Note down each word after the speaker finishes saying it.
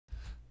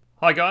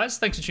Hi guys,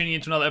 thanks for tuning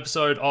in to another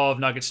episode of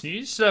Nuggets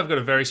News. Today I've got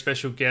a very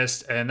special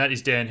guest, and that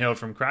is Dan Held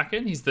from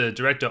Kraken. He's the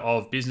Director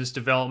of Business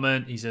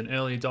Development. He's an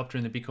early adopter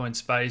in the Bitcoin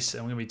space,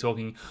 and we're going to be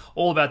talking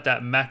all about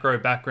that macro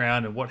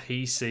background and what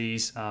he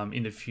sees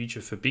in the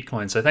future for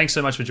Bitcoin. So thanks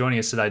so much for joining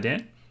us today,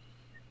 Dan.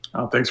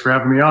 Thanks for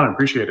having me on. I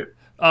appreciate it.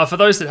 For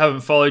those that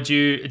haven't followed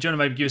you, do you want to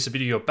maybe give us a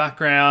bit of your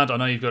background? I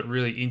know you've got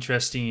really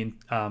interesting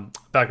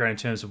background in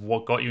terms of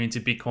what got you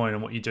into Bitcoin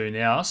and what you do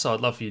now, so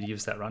I'd love for you to give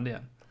us that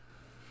rundown.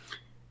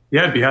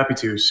 Yeah, I'd be happy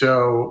to.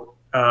 So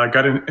I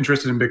got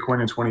interested in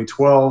Bitcoin in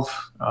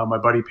 2012. My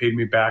buddy paid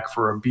me back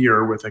for a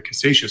beer with a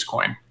Cassatius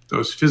coin,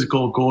 those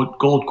physical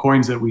gold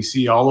coins that we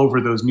see all over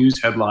those news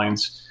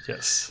headlines.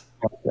 Yes.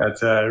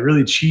 That's a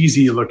really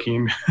cheesy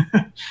looking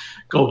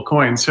gold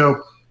coin.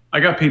 So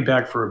I got paid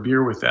back for a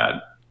beer with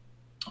that.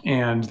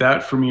 And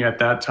that for me at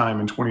that time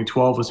in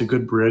 2012 was a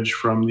good bridge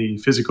from the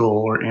physical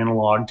or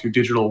analog to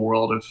digital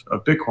world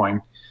of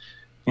Bitcoin.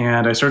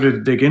 And I started to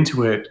dig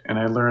into it, and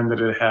I learned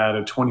that it had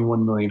a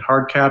 21 million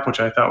hard cap,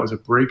 which I thought was a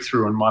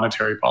breakthrough in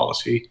monetary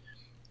policy.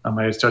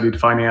 I had studied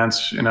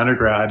finance in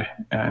undergrad,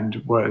 and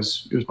it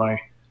was my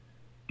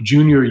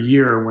junior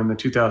year when the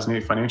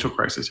 2008 financial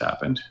crisis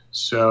happened.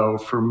 So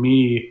for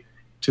me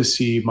to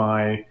see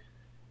my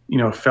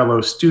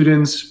fellow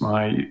students,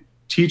 my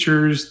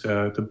teachers,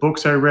 the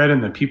books I read,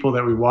 and the people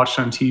that we watched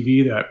on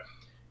TV that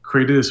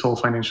created this whole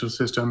financial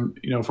system,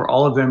 for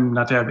all of them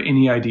not to have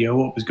any idea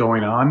what was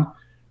going on,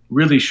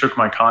 really shook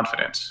my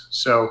confidence.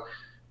 So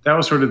that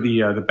was sort of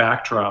the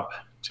backdrop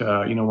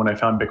to when I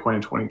found Bitcoin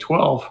in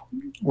 2012,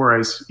 where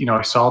I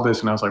saw this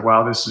and I was like,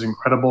 wow, this is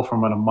incredible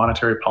from a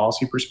monetary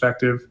policy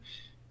perspective,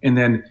 and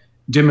then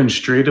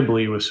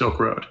demonstratively with Silk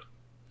Road.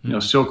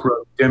 Silk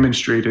Road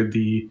demonstrated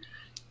the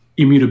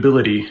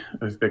immutability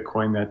of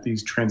Bitcoin, that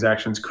these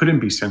transactions couldn't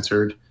be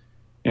censored,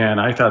 and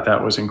I thought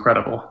that was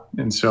incredible.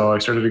 And so I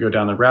started to go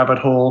down the rabbit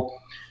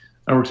hole.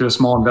 I worked at a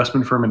small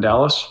investment firm in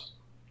Dallas,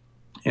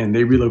 and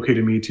they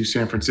relocated me to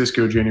San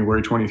Francisco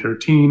January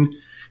 2013.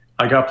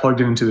 I got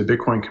plugged into the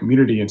Bitcoin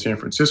community in San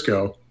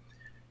Francisco.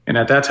 And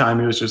at that time,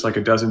 it was just like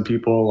a dozen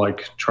people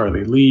like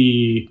Charlie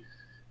Lee,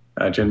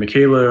 Jen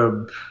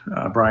McCaleb,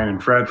 Brian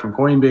and Fred from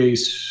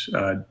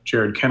Coinbase,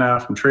 Jared Kenna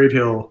from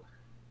TradeHill.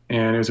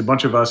 And it was a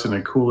bunch of us in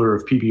a cooler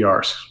of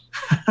PBRs.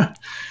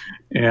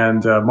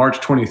 And March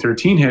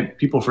 2013 hit.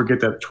 People forget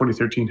that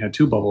 2013 had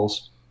two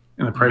bubbles,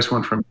 and the price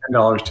went from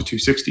 $10 to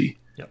 $260.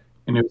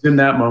 And it was in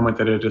that moment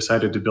that I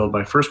decided to build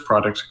my first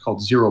product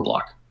called Zero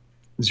Block.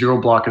 Zero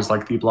Block is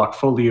like the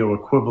Blockfolio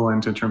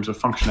equivalent in terms of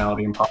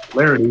functionality and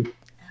popularity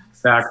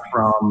back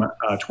from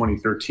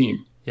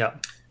 2013. Yeah.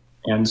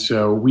 And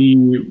so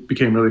we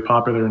became really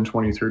popular in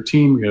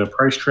 2013. We had a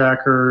price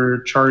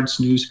tracker, charts,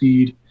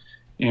 newsfeed,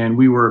 and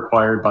we were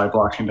acquired by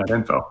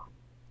blockchain.info.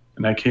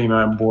 And I came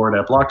on board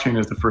at Blockchain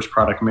as the first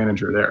product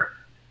manager there.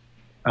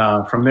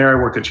 From there, I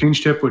worked at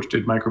ChangeTip, which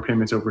did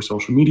micropayments over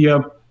social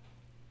media.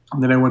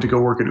 And then I went to go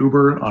work at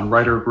Uber on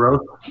Writer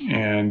Growth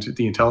and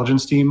the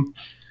intelligence team.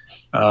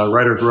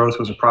 Writer Growth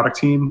was a product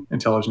team.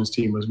 Intelligence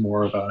team was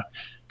more of a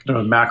kind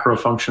of a macro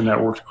function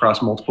that worked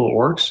across multiple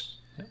orgs.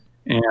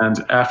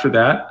 And after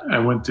that, I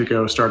went to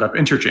go start up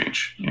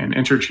Interchange. And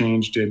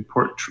Interchange did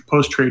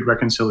post-trade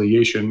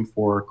reconciliation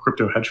for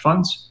crypto hedge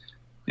funds.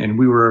 And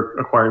we were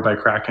acquired by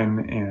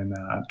Kraken in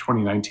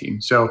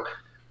 2019. So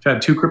I've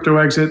had two crypto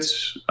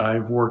exits.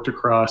 I've worked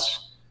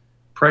across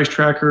price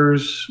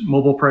trackers,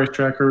 mobile price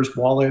trackers,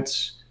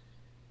 wallets,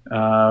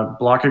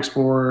 block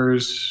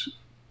explorers,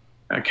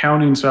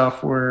 accounting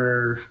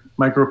software,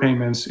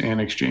 micropayments, and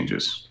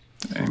exchanges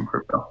in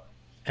crypto.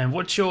 And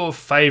what's your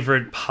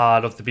favorite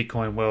part of the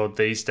Bitcoin world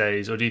these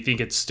days? Or do you think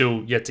it's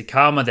still yet to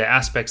come? Are there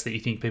aspects that you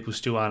think people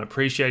still aren't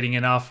appreciating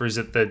enough? Or is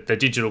it the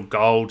digital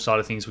gold side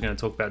of things we're going to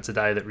talk about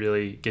today that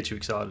really gets you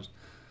excited?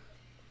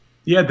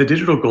 Yeah, the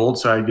digital gold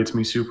side gets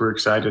me super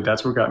excited.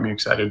 That's what got me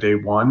excited day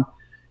one.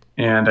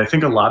 And I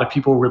think a lot of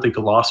people really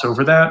gloss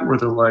over that, where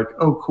they're like,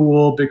 oh,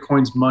 cool,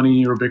 Bitcoin's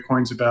money, or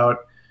Bitcoin's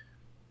about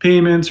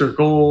payments or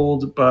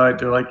gold. But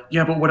they're like,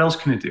 yeah, but what else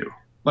can it do?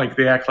 Like,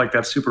 they act like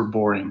that's super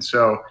boring.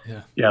 So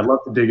yeah, I'd love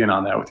to dig in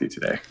on that with you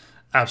today.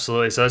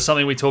 Absolutely. So that's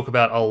something we talk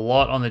about a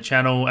lot on the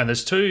channel. And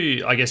there's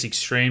two, I guess,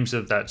 extremes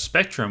of that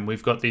spectrum.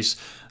 We've got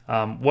this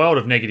world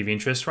of negative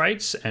interest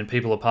rates, and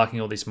people are parking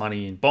all this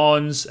money in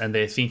bonds, and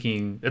they're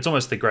thinking, it's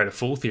almost the greater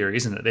fool theory,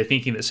 isn't it? They're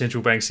thinking that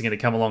central banks are going to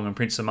come along and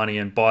print some money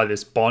and buy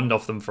this bond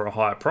off them for a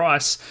higher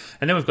price.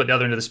 And then we've got the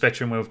other end of the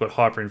spectrum where we've got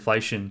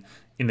hyperinflation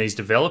in these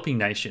developing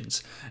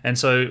nations. And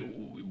so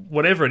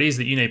whatever it is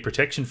that you need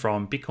protection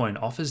from,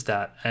 Bitcoin offers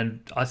that.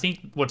 And I think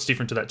what's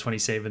different to that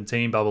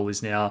 2017 bubble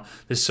is now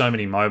there's so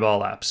many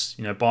mobile apps.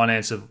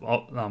 Binance have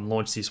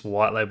launched this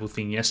white label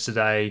thing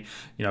yesterday.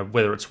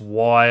 Whether it's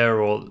Wire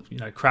or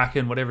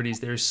Kraken, whatever it is,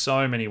 there is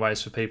so many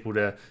ways for people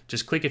to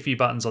just click a few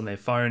buttons on their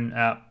phone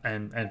app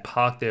and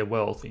park their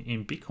wealth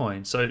in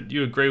Bitcoin. So do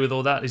you agree with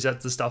all that? Is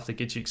that the stuff that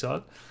gets you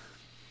excited?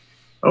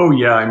 Oh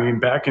yeah, I mean,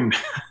 back in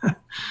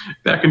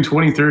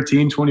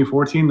 2013,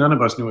 2014, none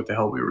of us knew what the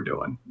hell we were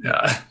doing.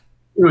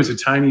 It was a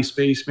tiny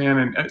space, man.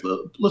 And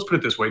let's put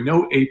it this way: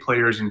 no A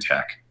players in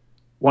tech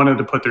wanted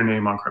to put their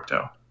name on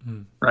crypto,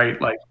 right?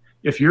 Like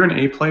if you're an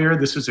A player,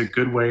 this is a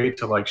good way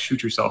to like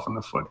shoot yourself in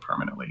the foot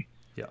permanently.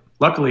 Yeah.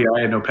 Luckily,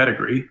 I had no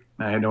pedigree.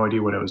 I had no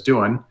idea what I was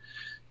doing.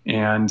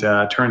 And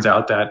turns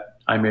out that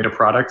I made a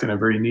product in a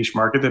very niche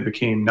market that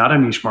became not a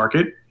niche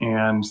market.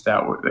 And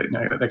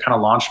that kind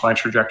of launched my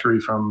trajectory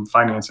from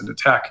finance into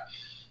tech.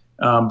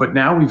 But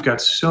now we've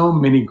got so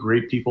many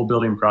great people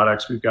building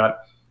products. We've got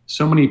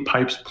so many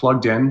pipes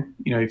plugged in.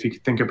 You know, if you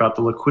could think about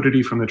the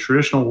liquidity from the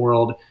traditional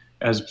world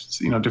as,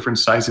 you know, different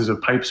sizes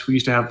of pipes, we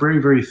used to have very,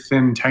 very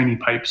thin, tiny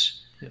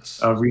pipes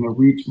of, you know,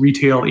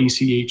 retail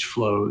ACH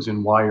flows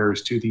and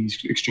wires to these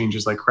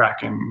exchanges like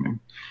Kraken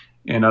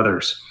and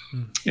others.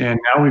 And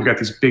now we've got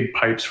these big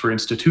pipes for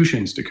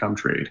institutions to come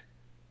trade.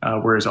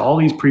 Whereas all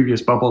these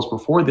previous bubbles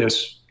before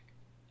this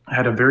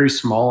had a very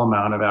small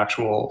amount of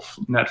actual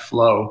net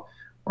flow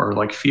or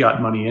like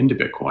fiat money into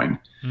Bitcoin.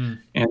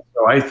 And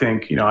so I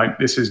think, you know,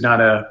 this is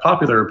not a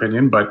popular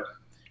opinion, but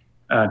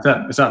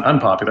it's not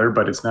unpopular,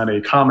 but it's not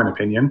a common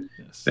opinion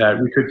that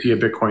we could see a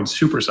Bitcoin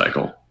super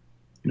cycle.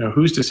 You know,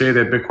 who's to say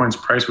that Bitcoin's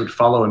price would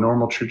follow a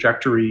normal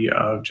trajectory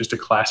of just a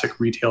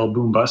classic retail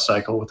boom bust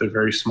cycle with a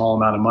very small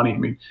amount of money? I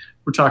mean,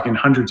 we're talking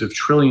hundreds of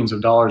trillions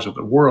of dollars of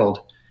the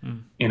world,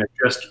 and if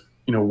just,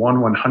 you know,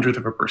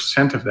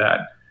 1/100% of that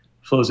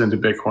flows into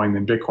Bitcoin,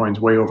 then Bitcoin's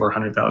way over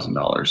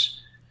 $100,000.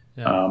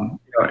 You know,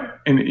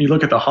 and you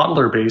look at the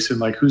hodler base and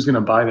like, who's going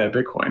to buy that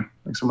Bitcoin?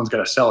 Like someone's got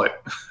to sell it.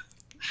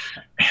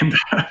 And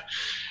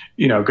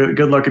you know, good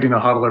luck getting a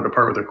hodler to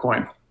part with their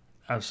coin.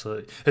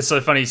 Absolutely. It's so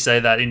funny you say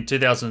that. In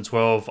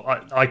 2012,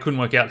 I couldn't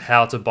work out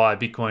how to buy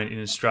Bitcoin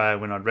in Australia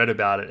when I'd read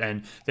about it.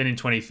 And then in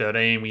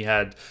 2013, we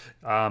had,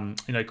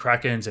 you know,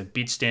 Krakens and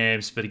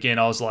Bitstamps. But again,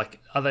 I was like,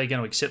 are they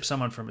going to accept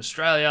someone from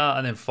Australia?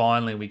 And then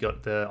finally, we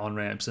got the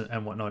on-ramps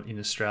and whatnot in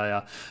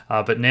Australia.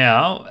 But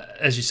now,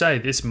 as you say,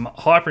 this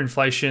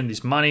hyperinflation,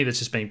 this money that's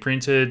just being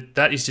printed,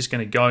 that is just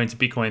going to go into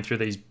Bitcoin through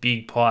these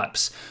big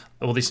pipes.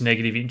 All these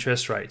negative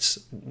interest rates.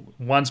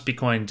 Once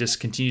Bitcoin just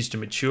continues to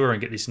mature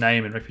and get this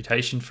name and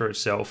reputation for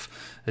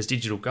itself as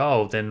digital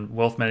gold, then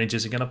wealth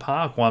managers are going to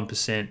park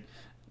 1%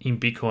 in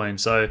Bitcoin.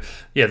 So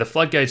yeah, the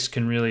floodgates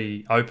can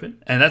really open.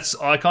 And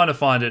I kind of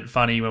find it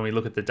funny when we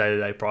look at the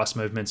day-to-day price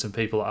movements and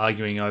people are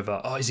arguing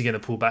over, oh, is he going to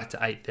pull back to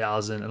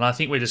 8,000? And I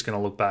think we're just going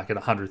to look back at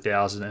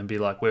 100,000 and be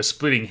like, we're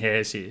splitting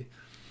hairs here.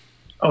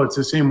 Oh, it's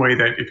the same way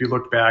that if you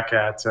look back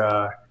at,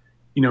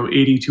 you know,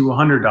 $80 to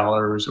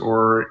 $100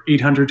 or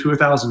 $800 to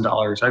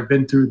 $1,000. I've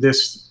been through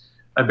this.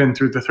 I've been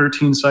through the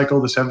 13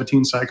 cycle, the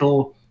 17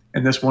 cycle,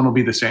 and this one will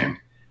be the same.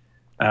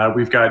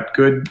 We've got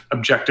good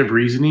objective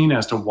reasoning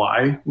as to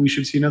why we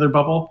should see another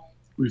bubble.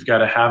 We've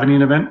got a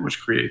halvening event, which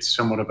creates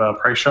somewhat of a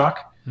price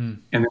shock. And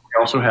then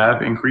we also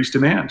have increased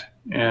demand.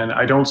 And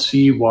I don't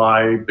see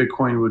why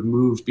Bitcoin would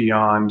move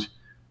beyond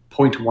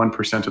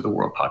 0.1% of the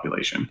world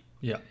population.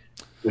 Yeah.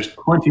 There's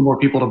plenty more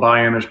people to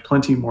buy in. There's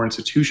plenty more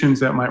institutions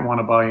that might want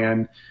to buy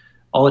in.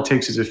 All it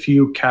takes is a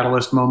few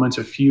catalyst moments,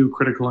 a few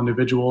critical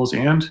individuals,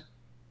 and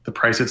the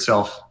price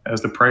itself.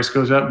 As the price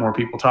goes up, more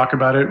people talk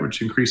about it,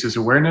 which increases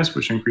awareness,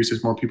 which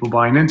increases more people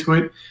buying into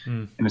it.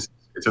 And it's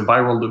a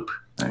viral loop.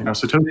 You know,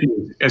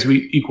 Satoshi, as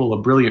we equal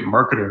a brilliant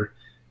marketer,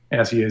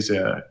 as he is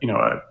a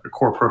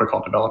core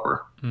protocol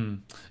developer.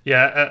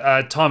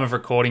 Yeah, time of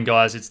recording,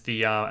 guys, it's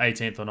the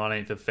 18th or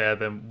 19th of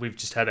Feb, and we've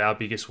just had our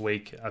biggest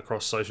week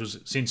across socials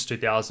since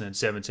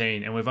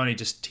 2017, and we've only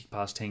just ticked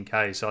past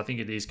 10K, so I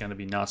think it is going to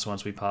be nuts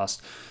once we pass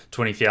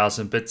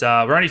 20,000. But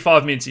we're only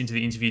 5 minutes into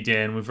the interview,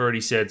 Dan. We've already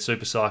said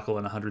super cycle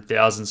and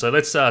 100,000, so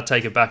let's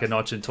take it back a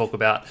notch and talk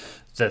about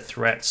the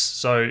threats.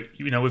 So,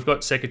 you know, we've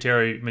got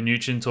Secretary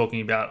Mnuchin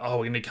talking about, oh,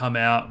 we're going to come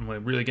out and we're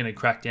really going to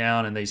crack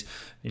down and these,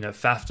 you know,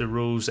 FAFTA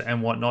rules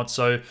and whatnot.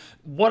 So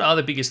what are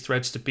the biggest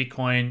threats to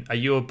Bitcoin? Are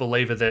you a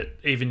believer that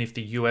even if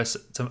the US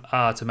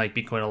are to make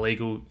Bitcoin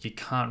illegal, you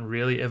can't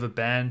really ever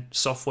ban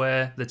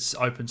software that's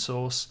open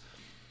source?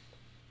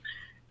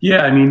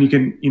 Yeah, I mean, you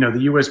can, you know,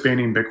 the US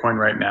banning Bitcoin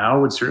right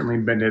now would certainly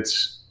bend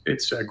its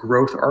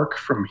growth arc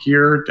from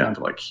here down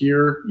to like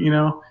here, you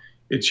know.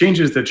 It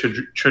changes the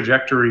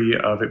trajectory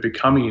of it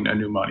becoming a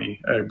new money,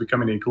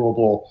 becoming a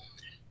global,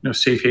 you know,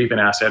 safe haven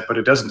asset, but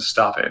it doesn't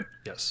stop it.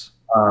 Yes.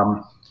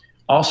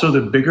 Also,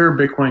 the bigger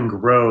Bitcoin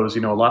grows,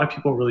 you know, a lot of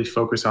people really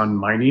focus on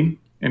mining,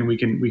 and we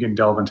can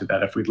delve into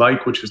that if we'd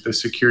like, which is the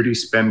security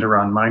spend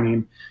around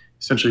mining.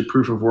 Essentially,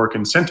 proof of work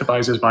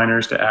incentivizes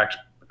miners to act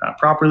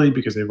properly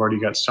because they've already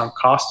got sunk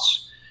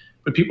costs.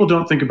 But people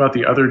don't think about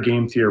the other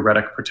game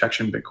theoretic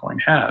protection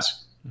Bitcoin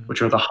has,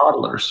 which are the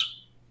hodlers.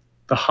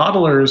 The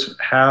hodlers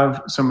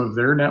have some of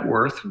their net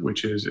worth,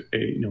 which is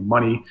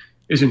money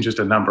isn't just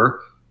a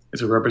number.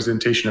 It's a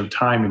representation of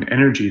time and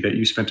energy that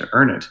you spent to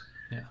earn it.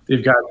 Yeah.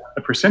 They've got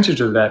a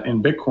percentage of that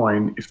in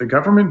Bitcoin. If the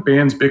government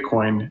bans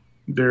Bitcoin,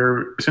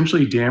 they're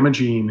essentially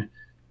damaging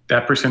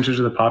that percentage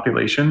of the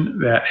population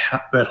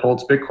that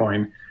holds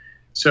Bitcoin.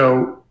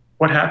 So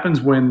what happens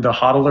when the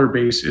hodler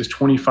base is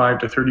 25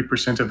 to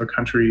 30% of a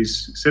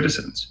country's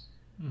citizens?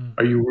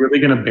 Are you really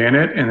going to ban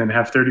it and then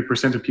have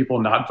 30% of people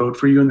not vote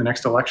for you in the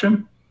next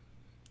election?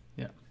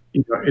 Yeah.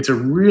 it's a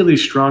really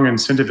strong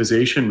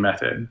incentivization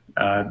method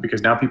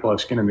because now people have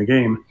skin in the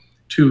game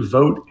to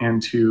vote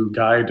and to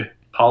guide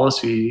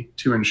policy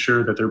to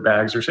ensure that their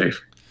bags are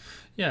safe.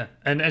 Yeah,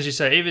 and as you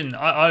say, even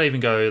I'd even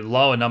go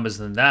lower numbers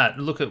than that.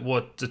 Look at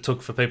what it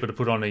took for people to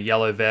put on a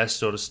yellow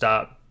vest or to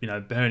start,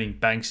 burning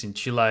banks in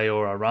Chile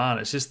or Iran.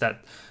 It's just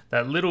that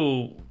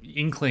little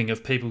inkling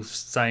of people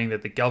saying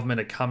that the government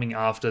are coming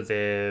after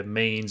their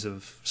means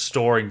of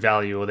storing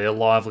value or their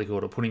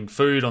livelihood or putting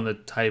food on the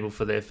table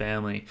for their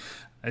family.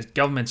 As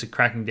governments are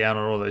cracking down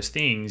on all those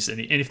things,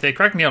 and if they're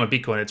cracking down on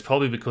Bitcoin, it's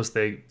probably because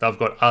they've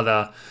got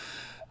other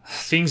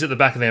things at the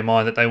back of their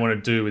mind that they want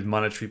to do with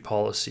monetary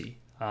policy.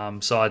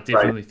 So I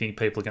definitely think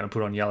people are going to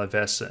put on yellow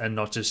vests and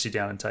not just sit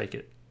down and take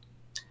it.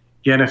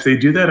 Yeah, and if they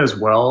do that as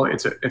well,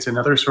 it's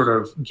another sort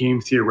of game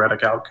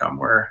theoretic outcome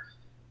where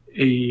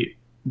the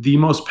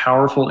most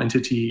powerful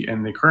entity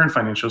in the current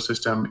financial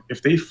system,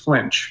 if they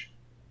flinch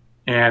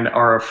and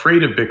are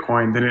afraid of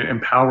Bitcoin, then it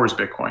empowers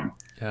Bitcoin.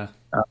 Yeah.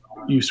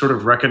 You sort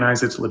of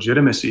recognize its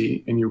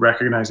legitimacy and you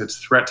recognize its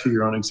threat to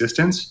your own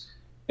existence.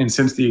 And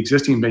since the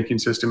existing banking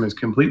system is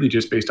completely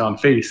just based on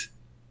faith,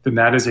 then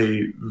that is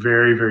a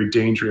very, very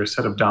dangerous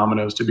set of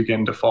dominoes to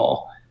begin to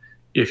fall.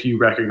 If you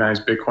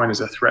recognize Bitcoin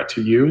as a threat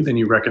to you, then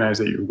you recognize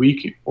that you're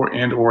weak or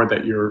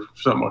that you're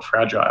somewhat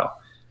fragile.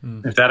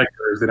 If that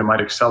occurs, then it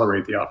might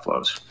accelerate the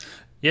outflows.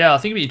 Yeah, I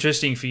think it'd be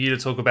interesting for you to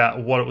talk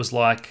about what it was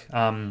like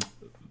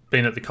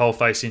being at the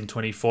coalface in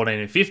 2014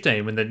 and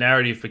 15 when the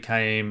narrative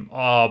became,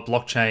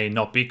 blockchain,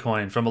 not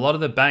Bitcoin, from a lot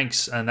of the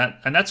banks, and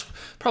that's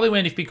probably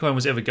when, if Bitcoin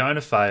was ever going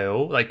to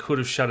fail, they could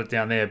have shut it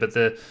down there. But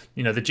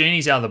the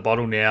genie's out of the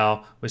bottle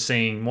now. We're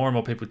seeing more and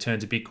more people turn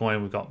to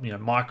Bitcoin. We've got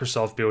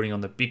Microsoft building on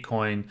the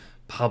Bitcoin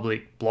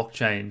public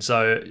blockchain.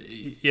 So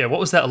yeah, what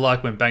was that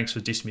like when banks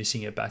were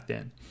dismissing it back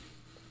then?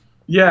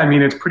 Yeah, I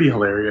mean, it's pretty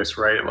hilarious,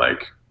 right?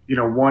 Like,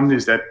 one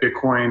is that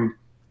Bitcoin,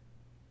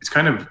 it's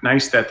kind of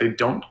nice that they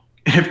don't,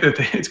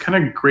 it's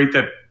kind of great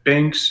that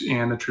banks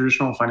and the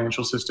traditional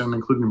financial system,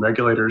 including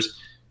regulators,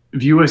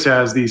 view us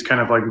as these kind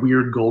of like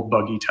weird gold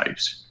buggy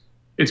types.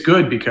 It's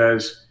good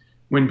because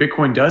when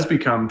Bitcoin does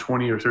become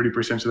 20 or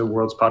 30% of the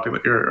world's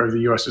population or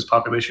the US's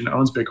population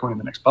owns Bitcoin in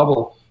the next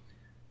bubble,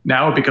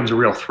 now it becomes a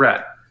real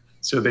threat.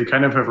 So they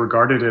kind of have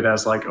regarded it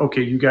as like,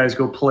 okay, you guys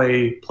go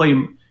play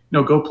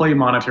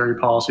monetary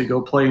policy,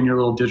 go play in your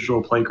little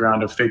digital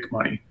playground of fake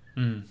money.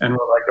 And we're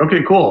like,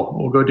 okay, cool,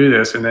 we'll go do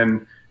this. And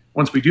then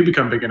once we do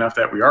become big enough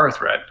that we are a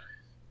threat,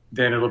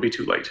 then it'll be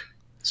too late.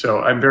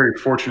 So I'm very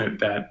fortunate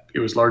that it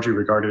was largely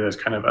regarded as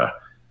kind of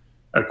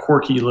a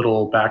quirky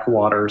little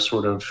backwater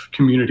sort of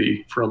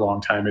community for a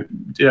long time.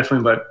 It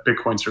definitely let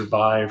Bitcoin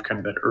survive kind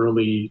of that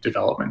early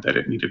development that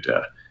it needed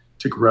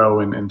to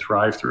grow and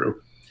thrive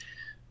through.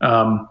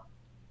 14,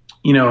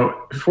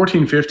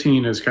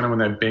 15 is kind of when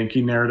that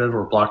banking narrative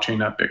or blockchain,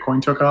 not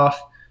Bitcoin, took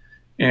off.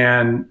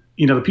 And,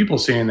 the people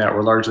saying that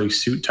were largely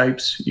suit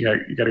types. You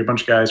got a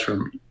bunch of guys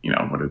from,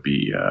 what would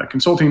be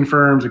consulting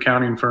firms,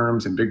 accounting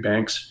firms, and big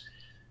banks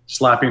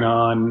slapping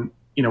on,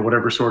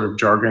 whatever sort of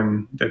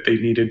jargon that they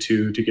needed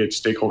to get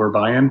stakeholder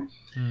buy-in.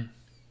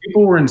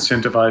 People were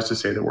incentivized to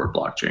say the word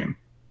blockchain.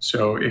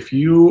 So if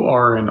you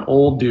are an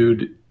old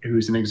dude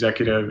who's an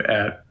executive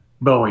at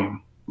Boeing,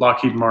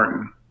 Lockheed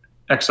Martin,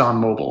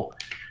 ExxonMobil,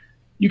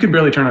 you can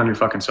barely turn on your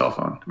fucking cell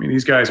phone. I mean,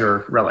 these guys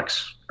are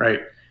relics,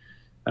 right?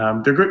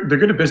 They're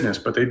good at business,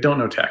 but they don't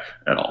know tech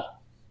at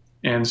all.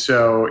 And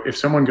so if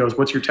someone goes,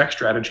 what's your tech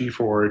strategy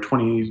for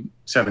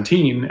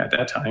 2017 at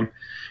that time?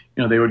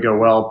 They would go,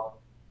 well,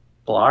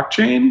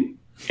 blockchain.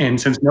 And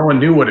since no one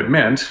knew what it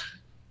meant,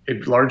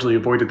 it largely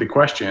avoided the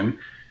question.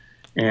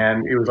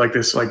 And it was like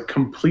this like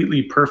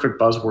completely perfect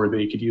buzzword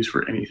that you could use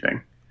for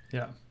anything.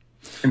 Yeah.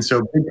 And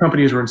so big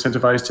companies were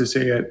incentivized to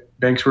say it.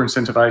 Banks were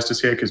incentivized to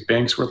say it because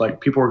banks were like,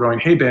 people were going,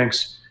 hey,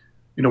 banks,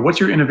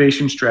 what's your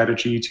innovation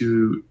strategy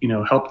to,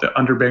 help the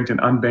underbanked and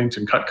unbanked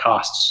and cut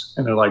costs?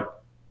 And they're like,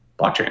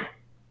 blockchain.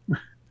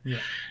 Yeah.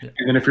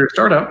 And then if you're a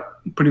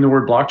startup, putting the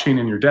word blockchain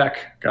in your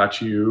deck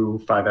got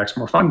you 5x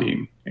more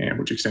funding, and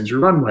which extends your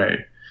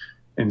runway.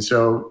 And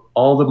so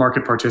all the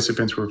market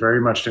participants were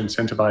very much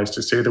incentivized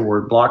to say the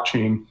word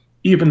blockchain,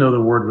 even though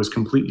the word was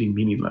completely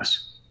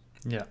meaningless.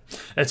 Yeah.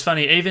 It's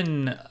funny,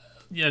 even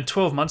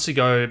 12 months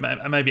ago,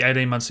 maybe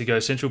 18 months ago,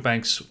 central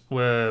banks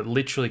were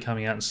literally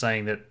coming out and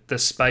saying that the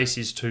space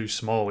is too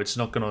small. It's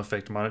not going to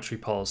affect monetary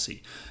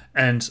policy.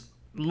 And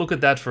look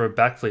at that for a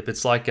backflip.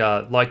 It's like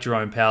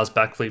Jerome Powell's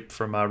backflip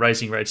from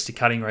raising rates to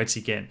cutting rates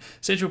again.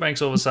 Central banks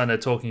all of a sudden are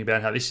talking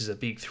about how this is a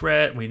big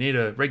threat. We need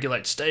to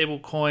regulate stable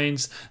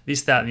coins,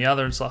 this, that, and the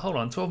other. It's like, hold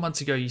on, 12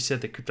 months ago you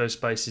said the crypto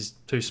space is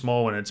too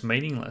small and it's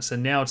meaningless.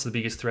 And now it's the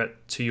biggest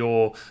threat to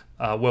your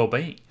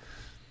well-being.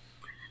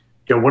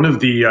 Yeah, one of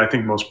the, I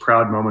think, most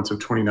proud moments of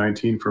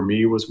 2019 for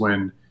me was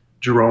when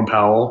Jerome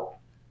Powell,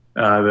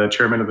 the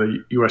chairman of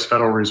the U.S.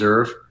 Federal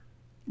Reserve,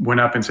 went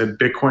up and said,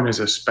 Bitcoin is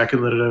a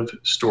speculative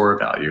store of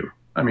value.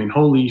 I mean,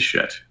 holy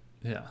shit.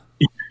 Yeah.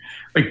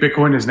 Like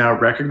Bitcoin is now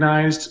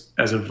recognized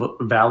as a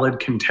valid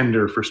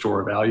contender for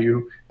store of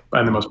value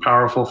by the most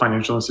powerful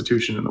financial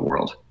institution in the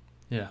world.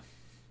 Yeah.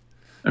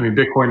 I mean,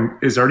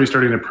 Bitcoin is already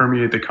starting to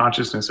permeate the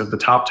consciousness of the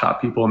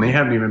top people, and they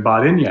haven't even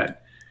bought in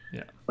yet.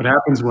 Yeah. What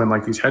happens when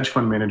like these hedge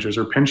fund managers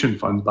or pension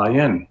funds buy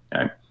in?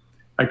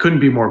 I couldn't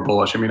be more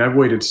bullish. I mean, I've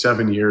waited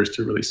 7 years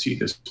to really see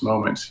this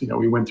moment.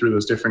 We went through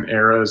those different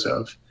eras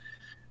of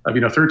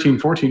 13,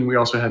 14. We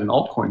also had an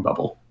altcoin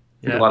bubble.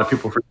 I think a lot of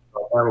people forget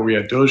about that. Where we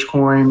had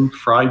Dogecoin,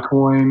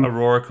 Frycoin,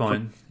 Aurora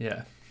Coin,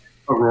 yeah.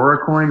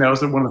 Aurora Coin. That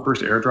was one of the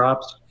first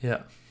airdrops.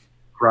 Yeah.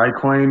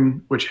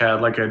 Frycoin, which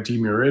had like a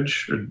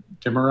demurrage,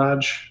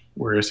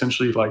 where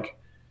essentially like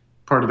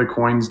part of the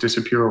coins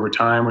disappear over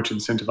time, which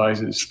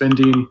incentivizes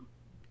spending.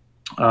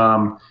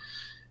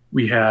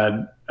 We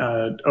had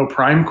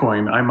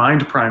Primecoin. I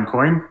mined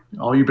Primecoin.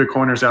 All you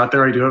Bitcoiners out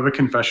there, I do have a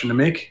confession to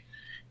make.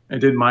 I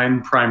did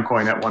mine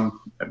Primecoin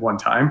at one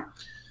time.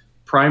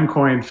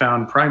 Primecoin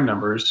found prime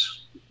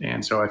numbers,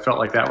 and so I felt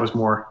like that was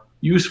more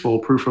useful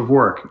proof of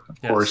work. Of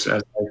course,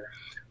 as I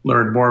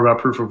learned more about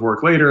proof of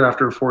work later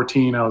after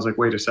 14, I was like,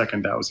 wait a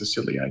second, that was a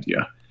silly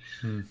idea.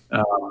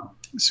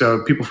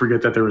 So people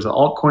forget that there was an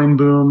altcoin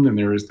boom, and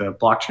there was the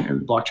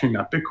blockchain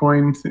not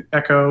Bitcoin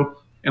echo.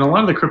 And a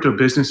lot of the crypto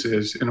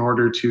businesses, in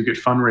order to get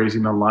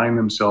fundraising, align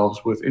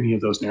themselves with any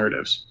of those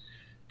narratives,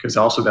 because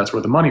also that's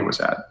where the money was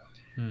at.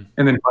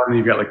 And then finally,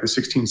 you've got like the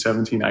 16,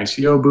 17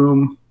 ICO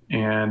boom.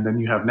 And then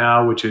you have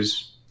now, which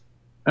is,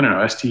 I don't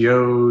know,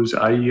 STOs,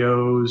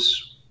 IEOs,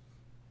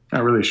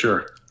 not really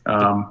sure.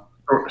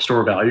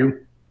 Store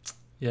value.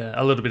 Yeah,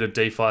 a little bit of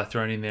DeFi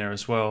thrown in there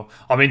as well.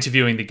 I'm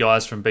interviewing the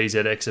guys from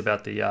BZX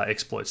about the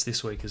exploits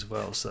this week as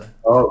well. So.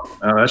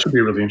 That should be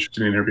a really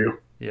interesting interview.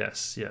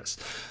 Yes, yes.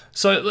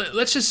 So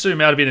let's just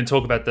zoom out a bit and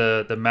talk about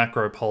the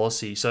macro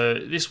policy. So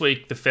this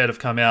week, the Fed have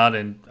come out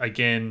and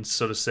again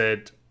sort of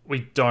said, we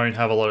don't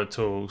have a lot of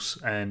tools.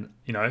 And,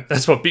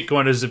 that's what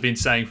Bitcoiners have been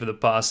saying for the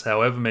past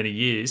however many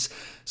years.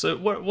 So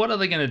what are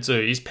they going to do?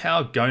 Is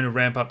Powell going to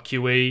ramp up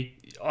QE?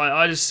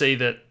 I just see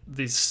that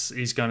this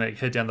is going to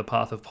head down the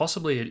path of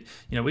possibly,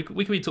 we could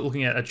be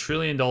looking at $1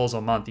 trillion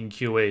a month in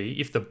QE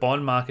if the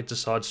bond market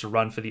decides to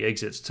run for the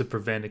exits to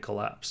prevent a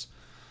collapse.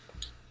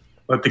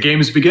 Let the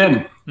games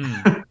begin.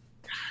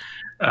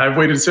 I've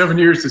waited 7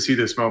 years to see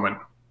this moment.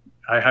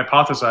 I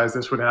hypothesized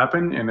this would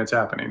happen, and it's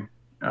happening.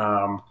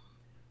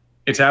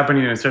 It's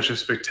happening in such a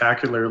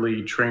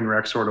spectacularly train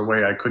wreck sort of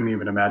way. I couldn't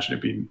even imagine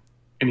it being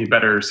any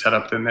better set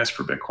up than this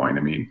for Bitcoin. I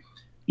mean,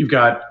 you've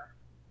got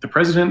the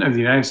president of the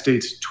United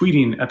States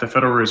tweeting at the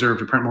Federal Reserve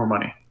to print more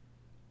money.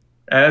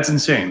 That's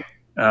insane.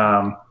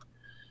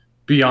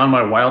 Beyond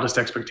my wildest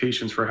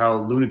expectations for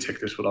how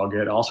lunatic this would all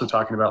get. Also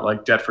talking about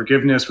like debt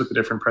forgiveness with the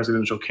different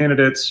presidential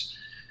candidates.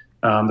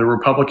 The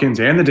Republicans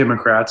and the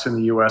Democrats in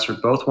the US are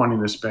both wanting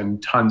to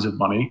spend tons of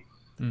money.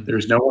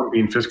 There's no one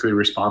being fiscally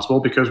responsible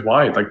because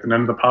why? Like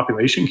none of the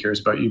population cares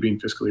about you being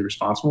fiscally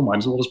responsible. Might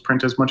as well just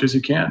print as much as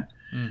you can.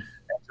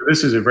 So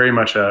this is very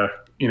much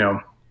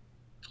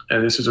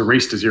this is a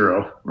race to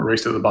zero, a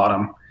race to the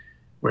bottom,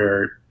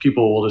 where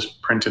people will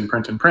just print and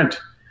print and print.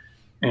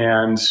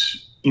 And,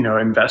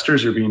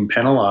 investors are being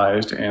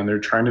penalized and they're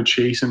trying to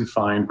chase and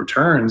find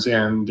returns,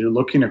 and they're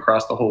looking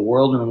across the whole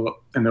world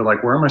and they're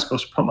like, where am I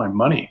supposed to put my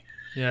money?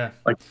 Yeah.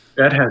 Like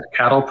that has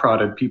cattle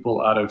prodded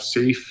people out of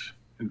safe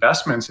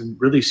investments and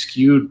really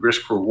skewed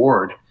risk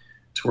reward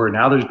to where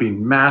now there's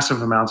been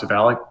massive amounts of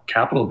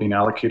capital being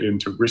allocated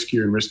into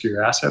riskier and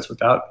riskier assets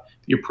without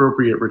the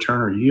appropriate return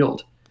or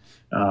yield.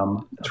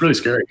 It's really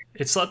scary.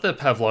 It's like the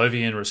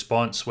Pavlovian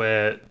response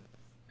where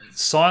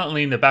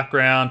silently in the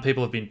background,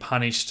 people have been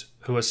punished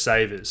who are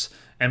savers.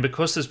 And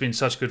because there's been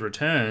such good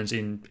returns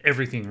in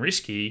everything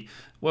risky,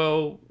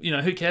 well,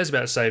 who cares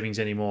about savings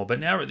anymore? But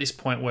now we're at this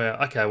point where,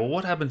 okay, well,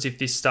 what happens if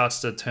this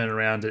starts to turn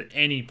around at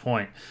any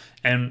point?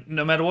 And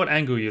no matter what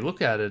angle you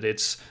look at it,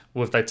 it's,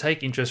 well, if they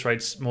take interest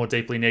rates more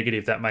deeply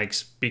negative, that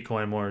makes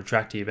Bitcoin more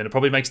attractive. And it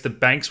probably makes the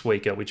banks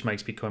weaker, which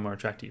makes Bitcoin more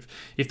attractive.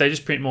 If they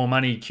just print more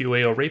money,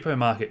 QE or repo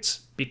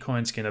markets,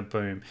 Bitcoin's going to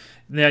boom.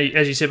 Now,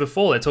 as you said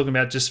before, they're talking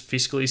about just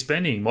fiscally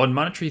spending, modern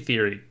monetary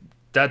theory.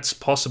 That's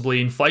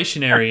possibly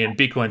inflationary and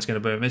Bitcoin's going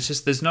to boom. It's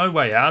just, there's no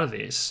way out of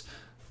this.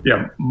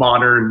 Yeah,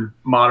 modern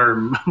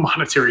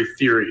monetary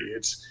theory.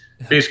 It's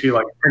basically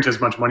like print as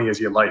much money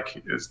as you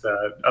like is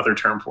the other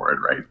term for it,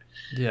 right?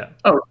 Yeah.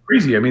 Oh, it's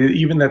crazy. I mean,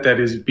 even that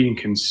is being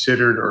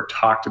considered or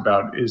talked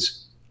about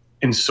is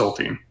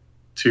insulting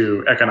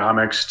to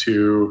economics,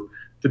 to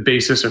the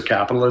basis of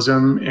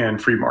capitalism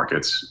and free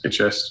markets. It's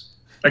just,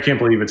 I can't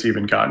believe it's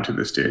even gotten to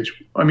this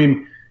stage. I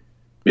mean,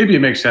 maybe it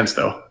makes sense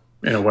though,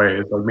 in a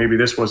way. Like maybe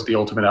this was the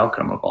ultimate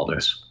outcome of all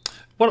this.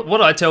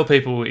 What I tell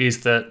people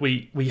is that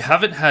we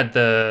haven't had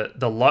the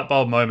light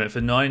bulb moment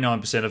for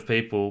 99% of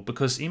people,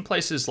 because in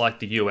places like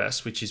the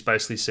US, which is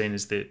basically seen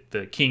as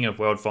the king of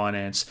world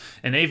finance,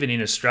 and even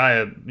in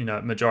Australia,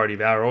 majority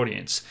of our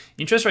audience,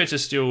 interest rates are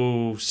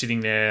still sitting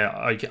there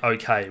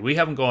okay. We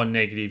haven't gone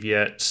negative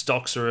yet.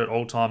 Stocks are at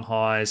all-time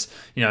highs.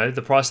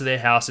 The price of their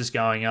house is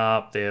going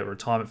up, their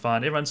retirement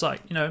fund. Everyone's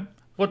like,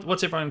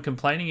 what's everyone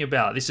complaining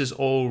about? This is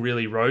all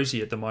really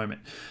rosy at the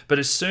moment. But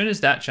as soon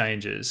as that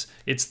changes,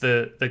 it's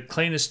the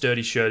cleanest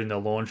dirty shirt in the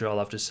laundry, I'll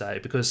have to say,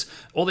 because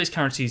all these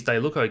currencies, they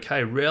look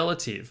okay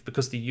relative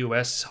because the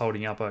US is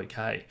holding up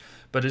okay.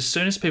 But as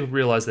soon as people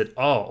realize that,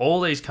 oh,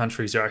 all these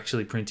countries are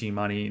actually printing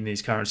money in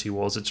these currency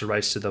wars, it's a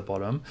race to the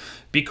bottom.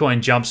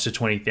 Bitcoin jumps to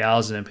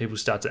 20,000 and people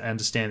start to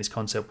understand this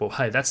concept. Well,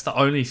 hey, that's the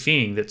only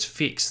thing that's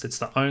fixed. That's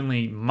the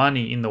only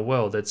money in the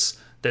world that's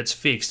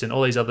fixed, and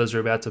all these others are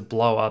about to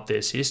blow up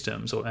their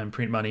systems and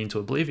print money into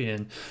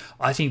oblivion.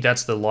 I think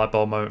that's the light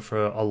bulb moment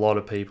for a lot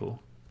of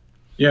people.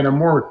 Yeah, and a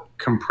more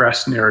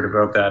compressed narrative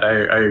of that,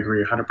 I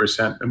agree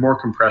 100%. The more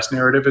compressed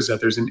narrative is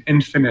that there's an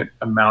infinite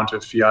amount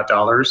of fiat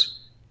dollars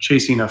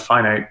chasing a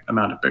finite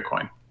amount of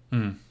Bitcoin.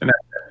 And that's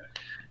it.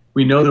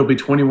 We know there'll be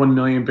 21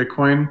 million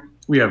Bitcoin.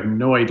 We have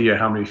no idea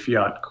how many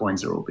fiat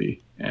coins there will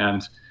be.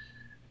 And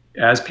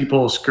as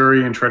people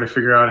scurry and try to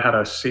figure out how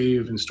to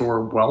save and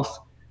store wealth,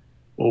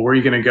 well, where are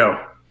you going to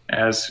go?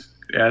 As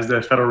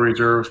the Federal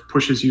Reserve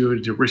pushes you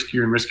to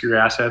riskier and riskier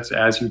assets,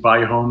 as you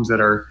buy homes that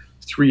are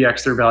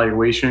 3x their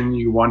valuation,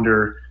 you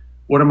wonder,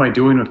 what am I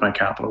doing with my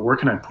capital? Where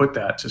can I put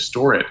that to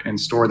store it and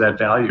store that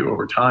value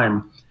over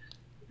time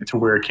to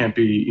where it can't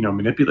be,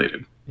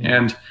 manipulated? Yeah.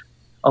 And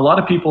a lot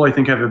of people, I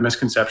think, have a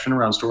misconception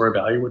around store of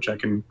value, which I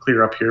can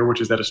clear up here,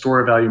 which is that a store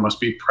of value must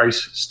be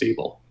price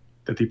stable,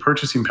 that the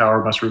purchasing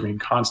power must remain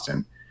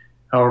constant.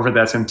 However,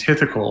 that's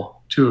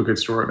antithetical to a good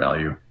store of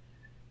value.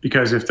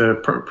 Because if the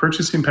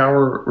purchasing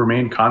power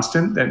remained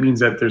constant, that means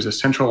that there's a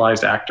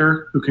centralized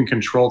actor who can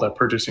control that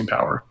purchasing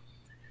power.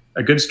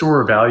 A good store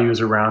of value is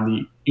around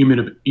the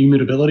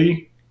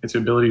immutability, its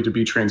ability to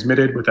be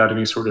transmitted without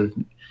any sort of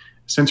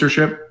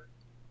censorship,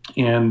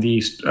 and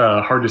the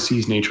hard to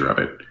seize nature of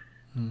it,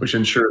 which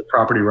ensures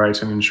property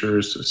rights and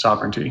ensures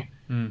sovereignty.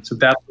 So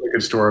that's what a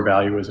good store of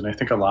value is. And I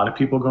think a lot of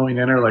people going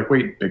in are like,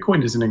 wait,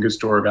 Bitcoin isn't a good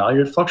store of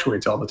value. It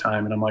fluctuates all the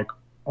time. And I'm like,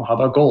 well, how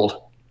about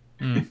gold?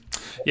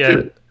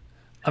 Yeah.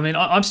 I mean,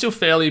 I'm still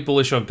fairly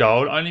bullish on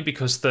gold, only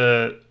because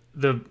the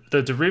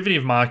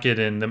derivative market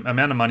and the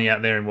amount of money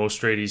out there in Wall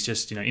Street is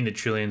just, in the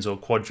trillions or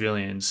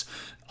quadrillions.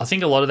 I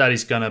think a lot of that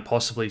is going to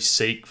possibly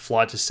seek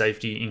flight to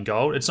safety in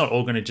gold. It's not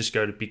all going to just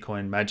go to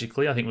Bitcoin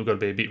magically. I think we've got to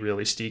be a bit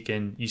realistic.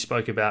 And you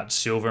spoke about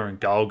silver and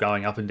gold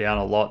going up and down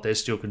a lot. They're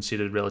still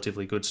considered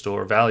relatively good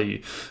store of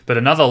value. But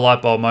another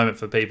light bulb moment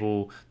for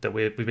people that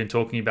we've been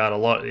talking about a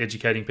lot,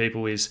 educating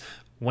people, is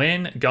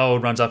when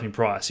gold runs up in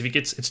price. If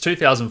it's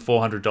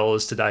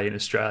 $2,400 today in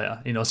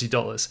Australia, in Aussie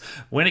dollars.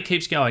 When it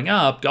keeps going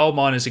up, gold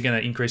miners are going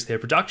to increase their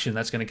production.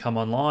 That's going to come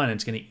online and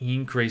it's going to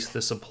increase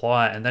the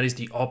supply. And that is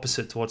the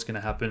opposite to what's going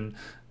to happen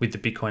with the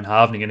Bitcoin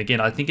halving. And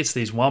again, I think it's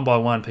these one by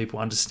one people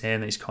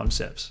understand these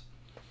concepts.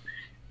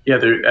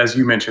 Yeah, as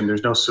you mentioned,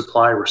 there's no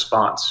supply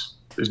response.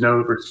 There's no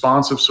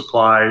response of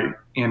supply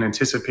in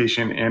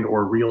anticipation and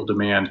or real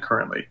demand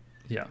currently.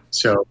 Yeah.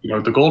 So,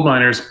 the gold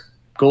miners,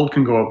 gold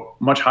can go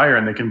up much higher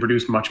and they can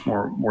produce much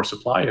more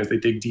supply as they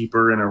dig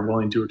deeper and are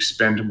willing to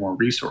expend more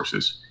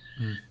resources.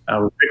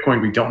 With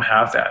Bitcoin, we don't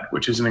have that,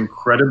 which is an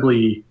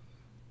incredibly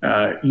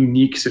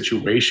unique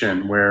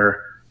situation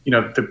where,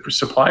 the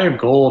supply of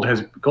gold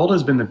has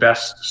been the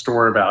best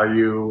store of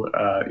value,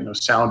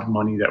 sound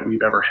money that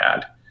we've ever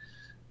had,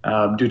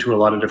 due to a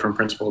lot of different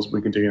principles.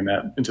 We can dig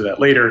into that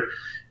later.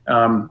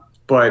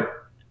 But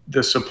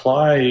the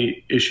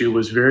supply issue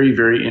was very,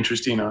 very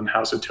interesting on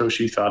how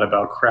Satoshi thought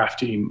about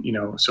crafting,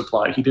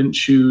 supply. He didn't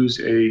choose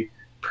a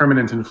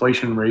permanent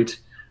inflation rate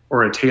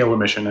or a tail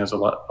emission, as a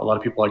lot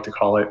of people like to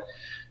call it.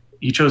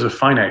 He chose a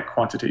finite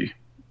quantity.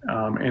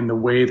 And the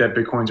way that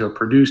Bitcoins are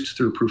produced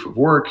through proof of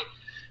work,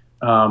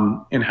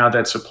 and how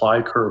that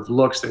supply curve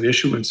looks, that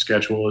issuance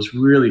schedule, is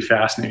really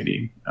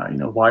fascinating.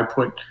 Why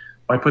put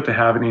the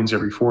halvings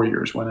every 4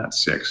 years? Why not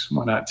 6?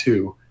 Why not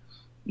 2?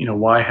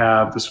 Why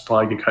have the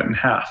supply get cut in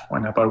half? Why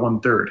not by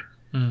 1/3?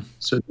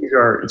 So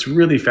it's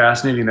really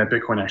fascinating that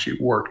Bitcoin actually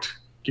worked,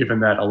 given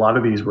that a lot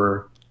of these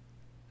were,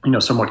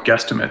 somewhat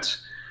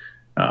guesstimates.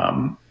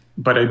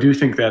 But I do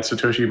think that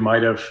Satoshi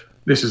might have,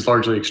 this is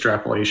largely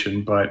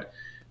extrapolation, but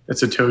that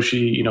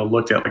Satoshi,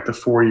 looked at like the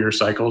 4-year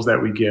cycles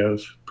that we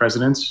give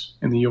presidents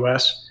in the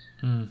US,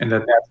 and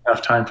that's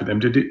enough time for them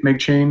to make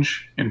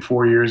change. And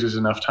 4 years is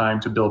enough time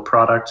to build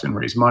product and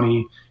raise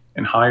money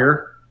and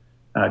hire.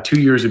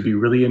 2 years would be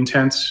really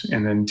intense,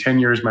 and then 10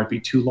 years might be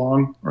too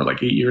long, or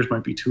like 8 years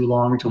might be too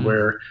long to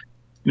where,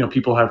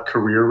 people have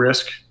career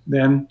risk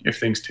then if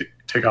things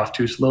take off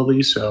too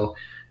slowly. So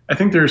I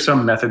think there's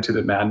some method to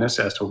the madness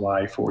as to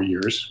why 4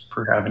 years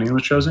per halving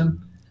was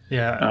chosen.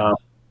 Yeah.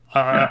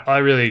 I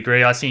really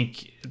agree. I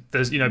think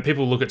there's,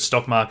 people look at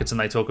stock markets and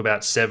they talk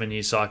about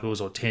 7-year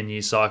cycles or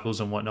 10-year cycles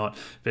and whatnot,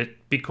 but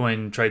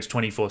Bitcoin trades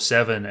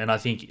 24/7. And I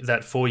think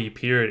that 4-year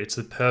period, it's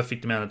the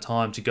perfect amount of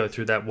time to go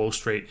through that Wall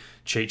Street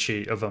cheat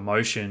sheet of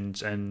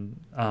emotions. And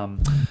I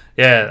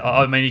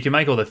mean, you can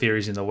make all the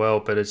theories in the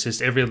world, but it's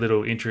just every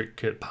little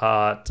intricate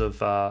part of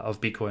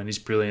Bitcoin is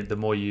brilliant the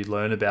more you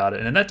learn about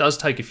it. And that does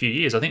take a few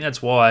years. I think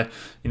that's why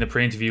in the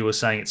pre-interview we're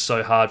saying it's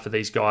so hard for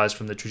these guys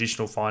from the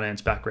traditional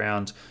finance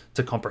background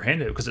to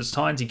comprehend it, because it's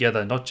tying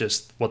together not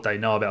just just what they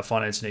know about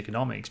finance and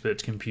economics, but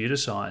it's computer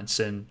science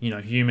and, you know,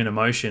 human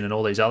emotion and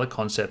all these other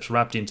concepts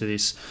wrapped into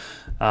this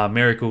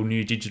miracle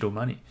new digital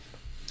money.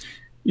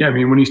 Yeah, I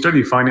mean, when you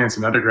study finance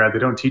in undergrad, they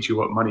don't teach you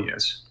what money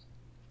is.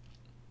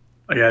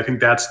 Yeah, I think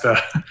that's the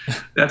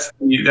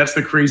that's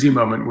the crazy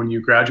moment when you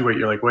graduate.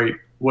 You're like, wait,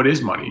 what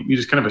is money? You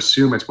just kind of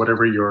assume it's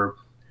whatever your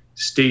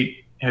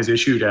state has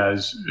issued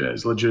as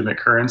legitimate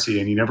currency,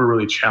 and you never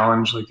really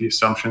challenge like the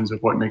assumptions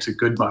of what makes a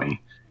good money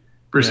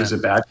versus a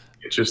bad.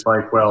 It's just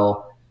like,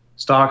 well,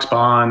 stocks,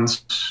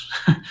 bonds.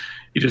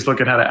 You just look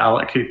at how to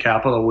allocate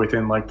capital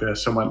within like the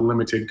somewhat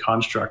limited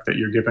construct that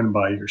you're given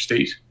by your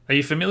state. Are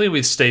you familiar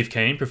with Steve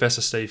Keen,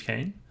 Professor Steve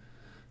Keen?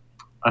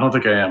 I don't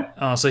think I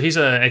am. So he's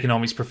an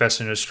economics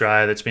professor in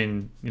Australia that's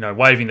been, you know,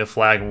 waving the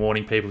flag and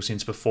warning people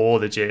since before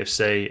the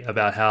GFC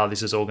about how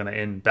this is all going to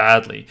end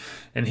badly.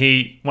 And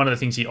one of the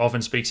things he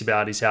often speaks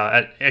about is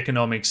how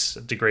economics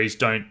degrees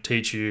don't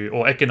teach you,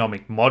 or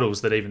economic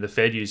models that even the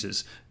Fed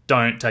uses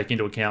don't take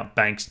into account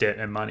banks, debt,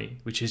 and money,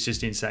 which is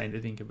just insane to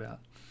think about.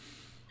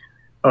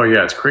 Oh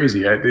yeah, it's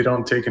crazy. They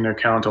don't take into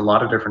account a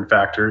lot of different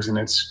factors, and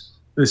it's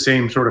the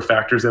same sort of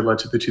factors that led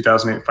to the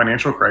 2008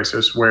 financial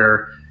crisis,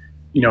 where,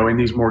 you know, in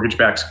these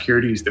mortgage-backed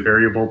securities, the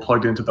variable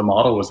plugged into the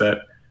model was that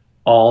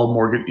all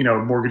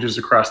mortgages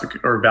across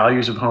or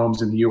values of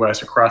homes in the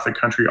U.S. across the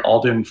country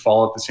all didn't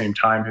fall at the same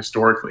time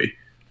historically,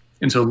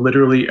 and so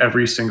literally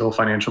every single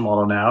financial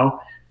model now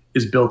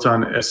is built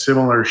on a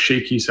similar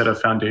shaky set of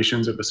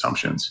foundations of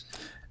assumptions.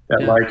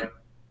 That like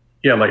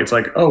it's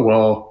like, oh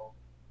well,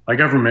 my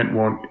government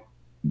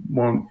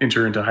won't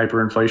enter into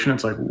hyperinflation.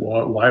 It's like,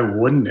 why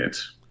wouldn't it?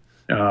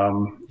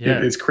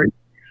 It's crazy.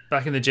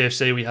 Back in the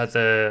GFC, we had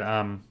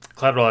the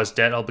collateralized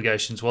debt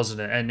obligations,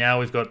 wasn't it? And now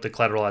we've got the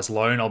collateralized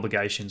loan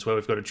obligations, where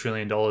we've got $1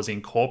 trillion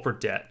in corporate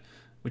debt,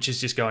 which is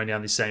just going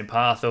down the same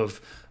path of,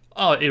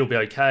 oh, it'll be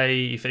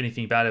okay. If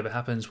anything bad ever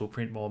happens, we'll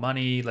print more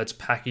money. Let's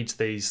package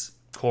these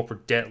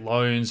corporate debt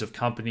loans of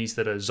companies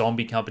that are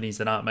zombie companies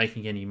that aren't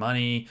making any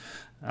money.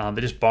 They're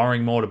just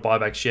borrowing more to buy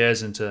back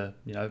shares and to,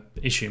 you know,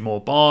 issue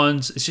more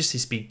bonds. It's just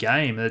this big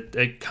game that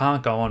it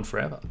can't go on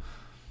forever.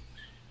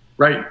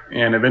 Right.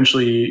 And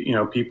eventually, you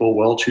know, people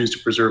will choose to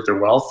preserve their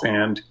wealth.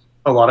 And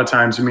a lot of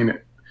times, I mean,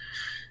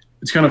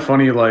 it's kind of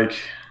funny, like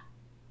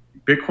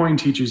Bitcoin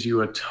teaches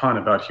you a ton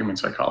about human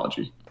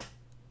psychology.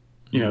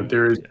 You know,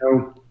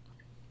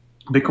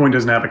 Bitcoin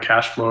doesn't have a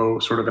cash flow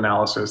sort of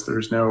analysis.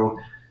 There's no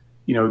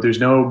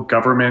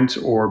government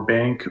or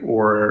bank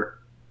or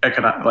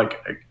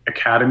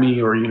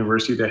academy or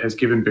university that has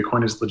given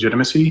Bitcoin its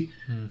legitimacy.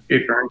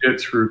 It earned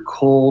it through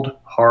cold,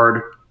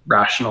 hard,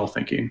 rational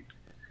thinking,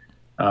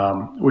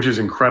 which is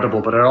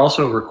incredible. But it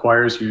also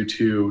requires you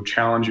to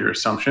challenge your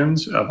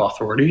assumptions of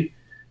authority,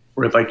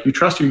 where like you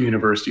trust your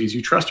universities,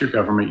 you trust your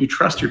government, you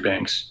trust your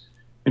banks.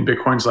 And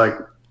Bitcoin's like,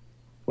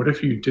 what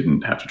if you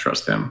didn't have to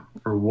trust them?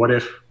 Or what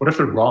if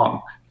they're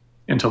wrong?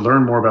 And to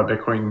learn more about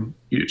Bitcoin,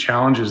 it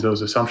challenges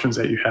those assumptions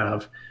that you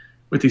have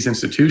with these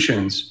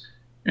institutions.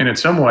 And it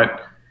somewhat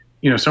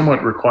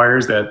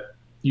requires that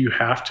you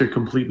have to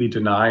completely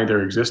deny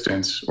their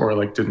existence, or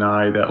like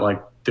deny that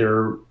like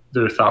their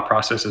thought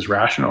process is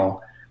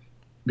rational,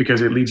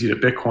 because it leads you to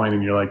Bitcoin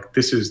and you're like,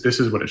 this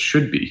is what it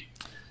should be.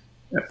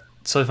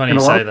 It's so funny you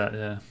say that.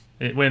 Yeah.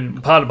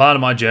 When part of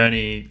my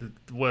journey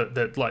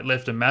that like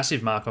left a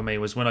massive mark on me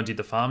was when I did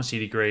the pharmacy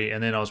degree,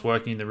 and then I was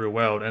working in the real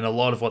world, and a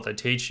lot of what they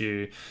teach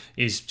you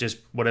is just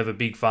whatever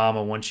big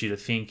pharma wants you to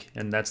think,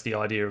 and that's the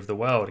idea of the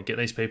world, to get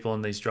these people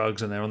on these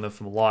drugs and they're on them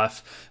for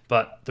life.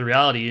 But the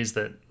reality is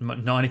that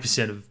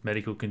 90% of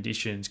medical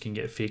conditions can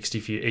get fixed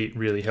if you eat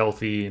really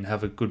healthy and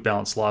have a good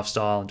balanced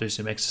lifestyle and do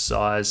some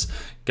exercise,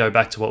 go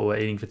back to what we were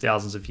eating for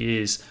thousands of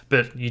years.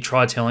 But you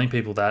try telling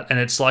people that, and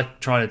it's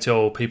like trying to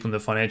tell people in the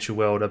financial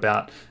world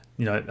about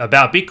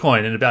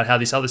Bitcoin and about how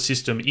this other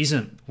system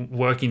isn't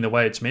working the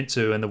way it's meant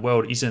to, and the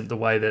world isn't the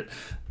way that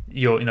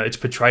it's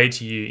portrayed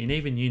to you in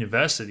even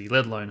university,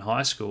 let alone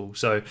high school.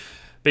 So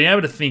being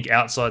able to think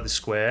outside the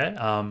square,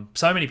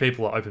 so many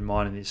people are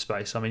open-minded in this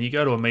space. I mean, you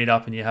go to a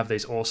meetup and you have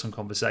these awesome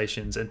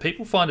conversations, and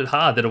people find it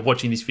hard that are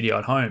watching this video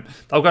at home.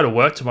 They'll go to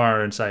work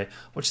tomorrow and say,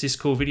 watch this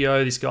cool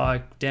video, this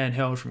guy, Dan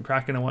held from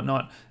Kraken and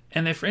whatnot,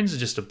 and their friends are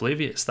just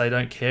oblivious. They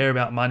don't care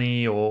about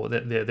money or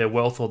their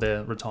wealth or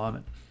their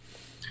retirement.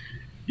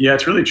 Yeah,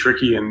 it's really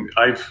tricky, and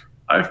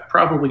I've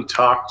probably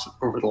talked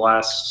over the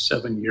last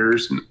 7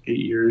 years and 8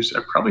 years.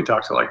 I've probably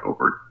talked to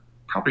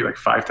probably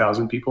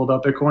 5,000 people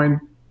about Bitcoin.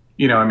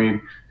 You know, I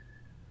mean,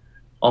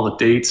 all the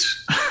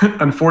dates.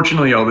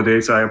 Unfortunately, all the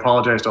dates. I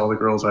apologize to all the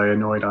girls I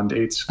annoyed on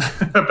dates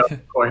about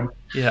Bitcoin.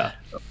 Yeah,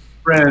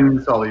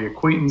 friends, all the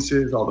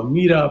acquaintances, all the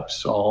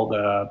meetups, all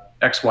the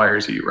X, Y, or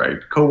Z. Right,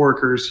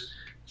 coworkers,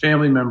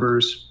 family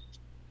members,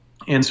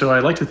 and so I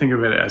like to think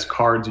of it as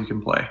cards you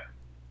can play.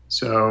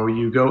 So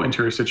you go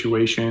into a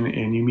situation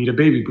and you meet a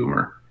baby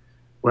boomer.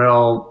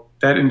 Well,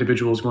 that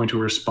individual is going to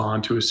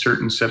respond to a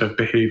certain set of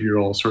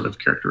behavioral sort of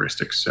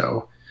characteristics.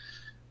 So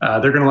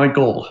they're going to like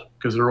gold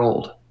because they're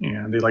old,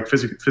 and they like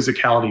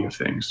physicality of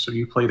things. So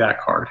you play that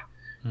card.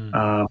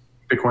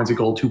 Bitcoin's a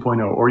gold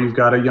 2.0. Or you've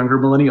got a younger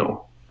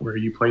millennial where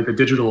you play the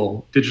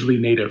digitally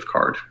native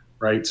card,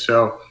 right?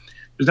 So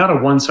there's not a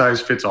one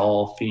size fits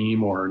all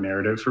theme or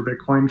narrative for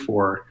Bitcoin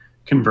for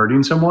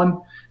converting someone.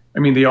 I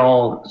mean, they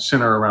all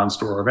center around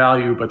store of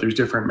value, but there's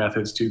different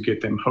methods to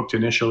get them hooked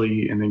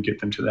initially and then get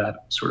them to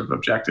that sort of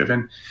objective.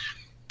 And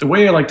the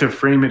way I like to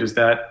frame it is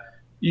that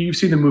you've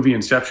seen the movie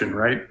Inception,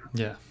 right?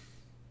 Yeah.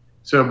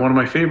 So one of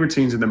my favorite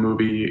scenes in the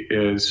movie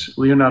is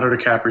Leonardo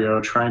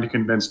DiCaprio trying to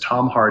convince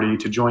Tom Hardy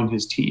to join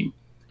his team.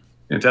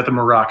 And it's at the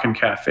Moroccan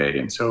Cafe.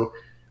 And so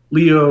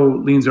Leo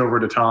leans over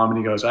to Tom and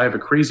he goes, I have a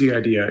crazy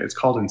idea. It's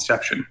called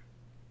Inception.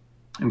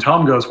 And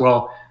Tom goes,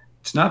 well,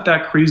 it's not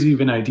that crazy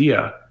of an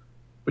idea,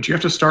 but you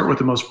have to start with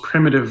the most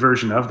primitive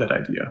version of that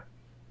idea.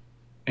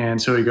 And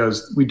so he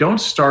goes, we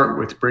don't start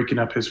with breaking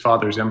up his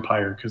father's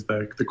empire, because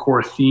the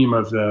core theme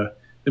of the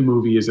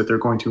movie is that they're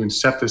going to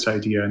incept this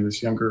idea in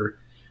this younger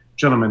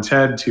gentleman's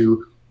head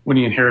to, when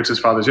he inherits his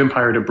father's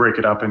empire, to break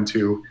it up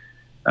into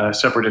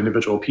separate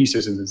individual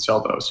pieces and then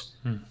sell those.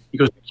 He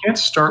goes, we can't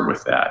start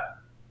with that.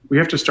 We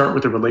have to start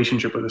with the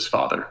relationship with his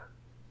father.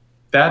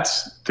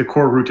 That's the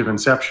core root of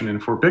Inception.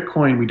 And for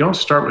Bitcoin, we don't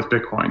start with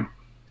Bitcoin.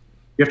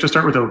 You have to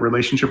start with a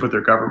relationship with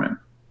their government.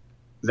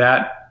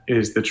 That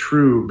is the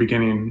true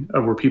beginning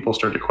of where people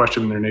start to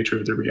question their nature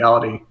of their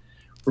reality,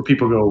 where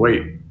people go,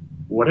 wait,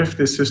 what if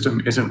this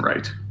system isn't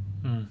right?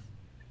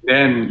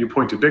 Then you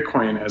point to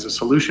Bitcoin as a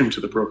solution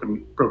to the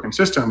broken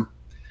system,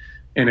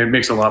 and it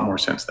makes a lot more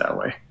sense that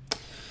way.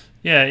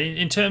 Yeah,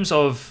 in terms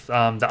of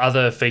the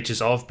other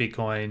features of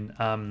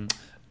Bitcoin,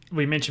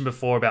 we mentioned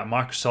before about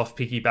Microsoft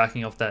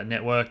piggybacking off that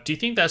network. Do you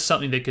think that's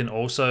something that can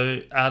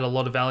also add a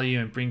lot of value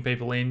and bring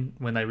people in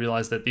when they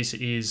realize that this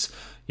is,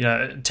 you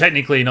know,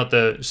 technically not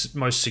the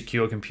most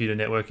secure computer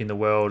network in the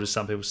world, as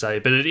some people say,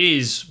 but it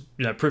is,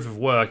 you know, proof of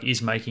work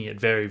is making it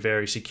very,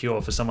 very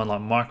secure for someone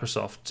like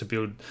Microsoft to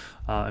build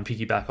and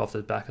piggyback off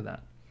the back of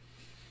that?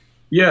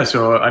 Yeah,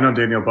 so I know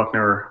Daniel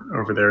Buckner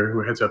over there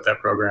who heads up that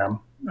program.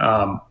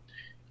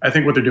 I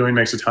think what they're doing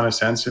makes a ton of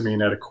sense. I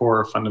mean, at a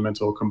core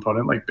fundamental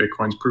component like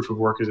Bitcoin's proof of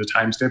work is a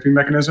time stamping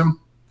mechanism.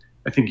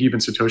 I think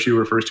even Satoshi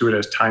refers to it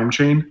as time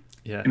chain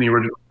in the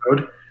original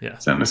code. Yeah.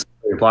 It's not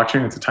necessarily a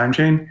blockchain, it's a time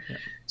chain. Yeah.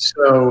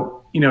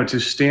 So, you know, to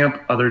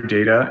stamp other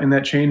data in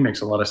that chain makes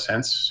a lot of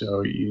sense.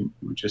 So you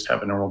would just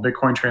have a normal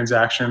Bitcoin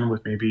transaction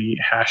with maybe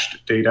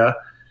hashed data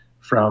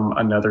from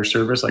another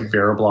service, like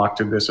Veriblock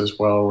did this as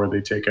well, where they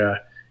take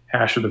a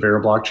hash of the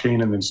Veriblock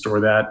chain and then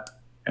store that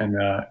and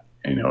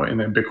you know, in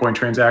the Bitcoin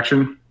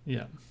transaction.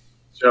 Yeah.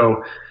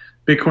 So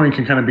Bitcoin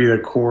can kind of be the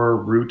core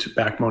root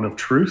backbone of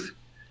truth.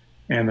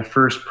 And the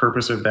first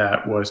purpose of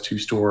that was to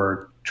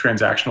store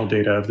transactional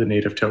data of the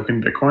native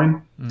token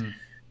Bitcoin.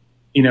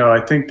 You know, I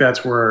think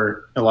that's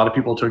where a lot of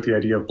people took the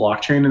idea of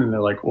blockchain and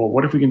they're like, well,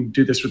 what if we can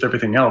do this with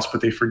everything else?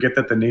 But they forget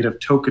that the native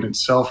token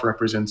itself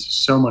represents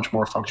so much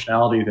more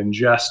functionality than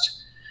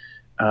just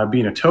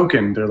being a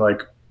token. They're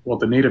like, well,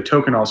 the native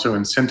token also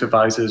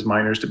incentivizes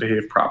miners to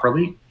behave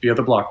properly via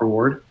the block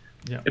reward.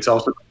 Yeah. It's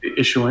also the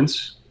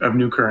issuance of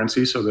new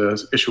currency, so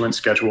the issuance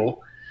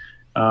schedule.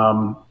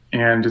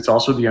 And it's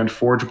also the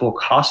unforgeable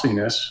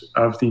costliness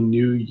of the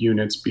new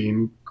units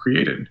being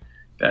created,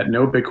 that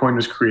no Bitcoin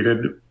was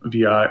created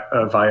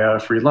via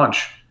free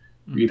lunch.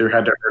 You either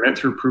had to earn it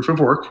through proof of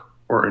work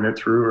or earn it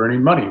through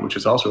earning money, which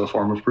is also a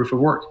form of proof of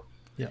work.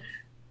 Yeah.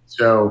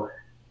 So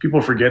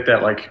people forget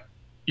that, like,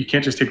 you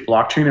can't just take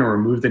blockchain and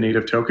remove the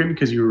native token,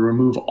 because you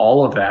remove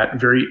all of that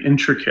very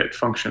intricate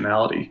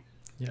functionality.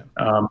 Yeah.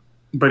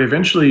 But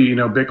eventually, you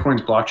know,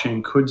 Bitcoin's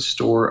blockchain could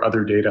store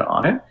other data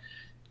on it.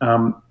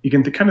 You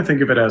can kind of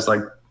think of it as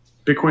like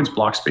Bitcoin's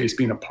block space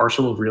being a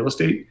parcel of real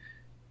estate.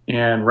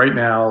 And right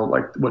now,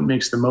 like, what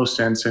makes the most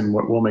sense and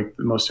what will make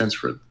the most sense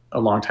for a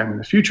long time in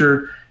the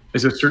future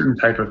is a certain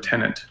type of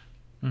tenant.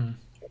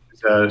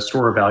 It's a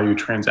store of value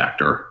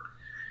transactor,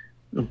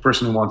 the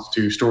person who wants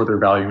to store their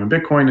value in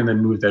Bitcoin and then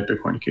move that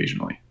Bitcoin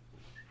occasionally.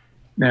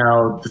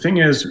 Now, the thing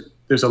is,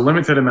 there's a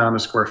limited amount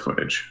of square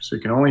footage. So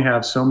you can only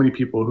have so many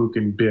people who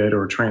can bid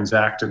or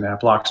transact in that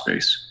block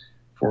space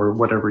for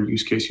whatever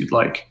use case you'd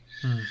like.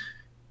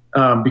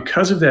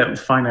 Because of that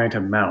finite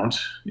amount,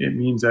 it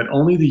means that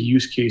only the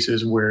use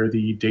cases where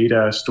the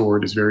data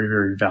stored is very,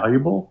 very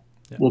valuable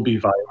will be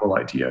viable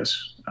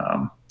ideas.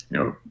 You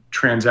know,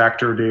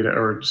 transactor data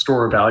or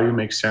store of value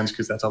makes sense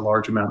because that's a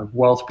large amount of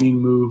wealth being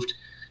moved.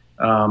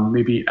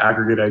 Maybe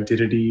aggregate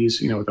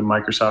identities, you know, with the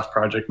Microsoft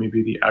project,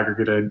 maybe the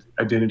aggregate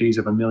identities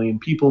of 1 million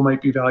people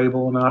might be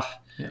valuable enough,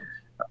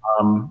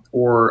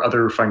 or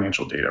other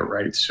financial data,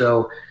 right?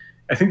 So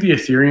I think the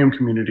Ethereum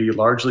community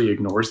largely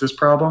ignores this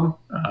problem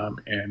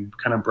and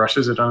kind of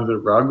brushes it under the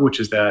rug, which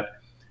is that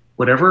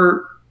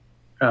whatever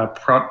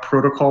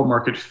protocol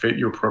market fit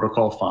your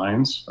protocol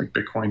finds, like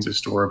Bitcoin's a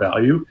store of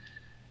value,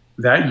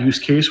 that use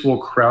case will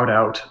crowd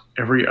out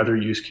every other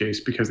use case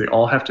because they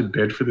all have to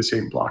bid for the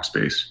same block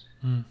space.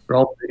 They're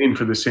all bidding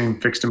for the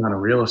same fixed amount of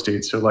real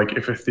estate. So like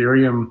if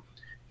Ethereum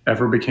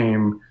ever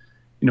became,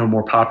 you know,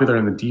 more popular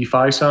in the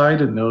DeFi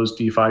side and those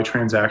DeFi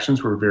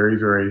transactions were very,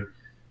 very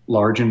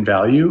large in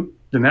value,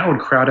 then that would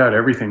crowd out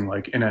everything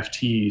like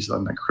NFTs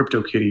and like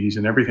CryptoKitties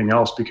and everything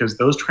else, because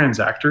those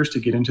transactors to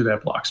get into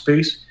that block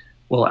space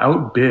will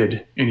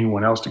outbid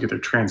anyone else to get their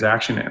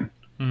transaction in.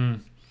 Mm.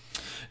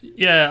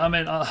 Yeah, I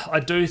mean, I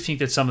do think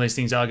that some of these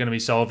things are going to be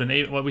solved. And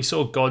even, well, we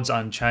saw Gods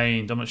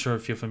Unchained. I'm not sure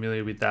if you're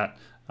familiar with that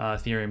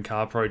Ethereum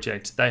car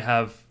project.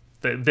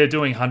 They're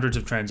doing hundreds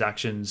of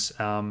transactions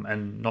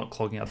and not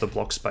clogging up the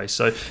block space.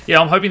 So yeah,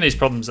 I'm hoping these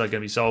problems are going to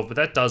be solved. But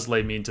that does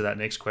lead me into that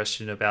next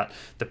question about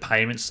the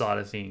payment side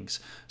of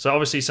things. So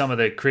obviously some of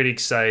the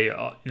critics say,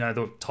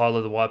 the title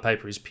of the white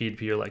paper is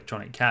peer-to-peer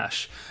electronic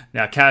cash.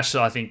 Now cash,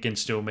 I think, can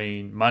still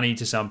mean money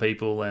to some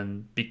people,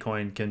 and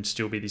Bitcoin can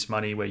still be this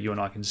money where you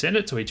and I can send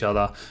it to each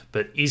other.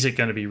 But is it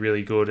going to be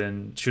really good,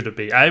 and should it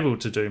be able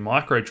to do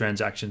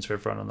microtransactions for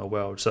everyone in the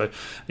world? So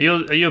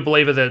are you a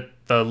believer that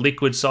the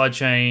liquid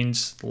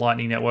sidechains,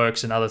 Lightning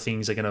networks, and other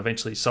things are going to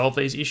eventually solve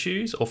these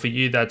issues? Or for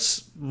you,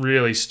 that's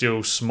really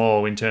still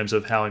small in terms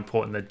of how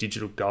important the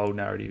digital gold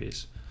narrative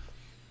is?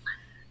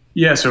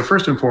 Yeah, so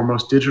first and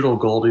foremost, digital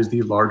gold is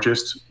the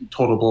largest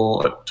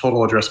total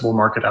addressable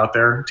market out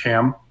there,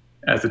 TAM,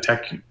 as the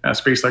tech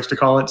space likes to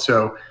call it.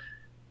 So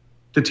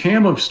the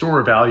TAM of store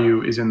of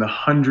value is in the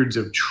hundreds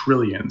of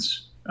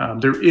trillions.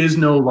 There is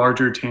no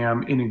larger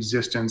TAM in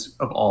existence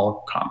of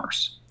all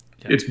commerce.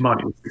 Yeah. It's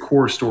money. It's the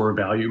core store of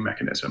value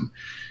mechanism.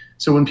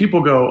 So when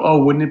people go,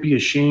 oh, wouldn't it be a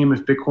shame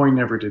if Bitcoin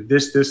never did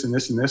this, this, and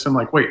this, and this? I'm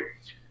like, wait,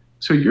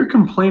 so you're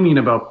complaining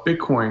about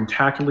Bitcoin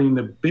tackling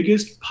the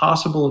biggest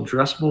possible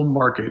addressable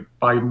market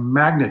by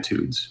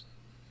magnitudes,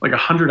 like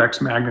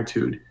 100x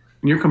magnitude,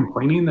 and you're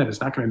complaining that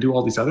it's not going to do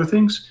all these other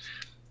things?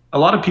 A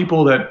lot of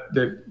people that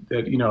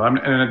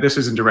and this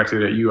isn't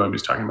directed at you, I'm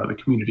just talking about the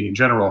community in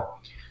general.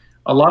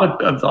 A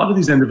lot of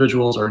these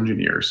individuals are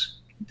engineers.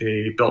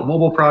 They built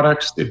mobile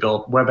products, they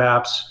built web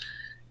apps,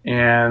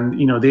 and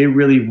they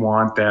really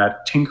want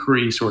that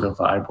tinkery sort of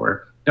vibe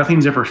where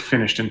nothing's ever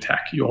finished in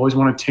tech. You always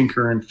want to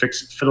tinker and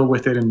fiddle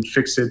with it and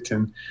fix it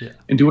and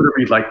do whatever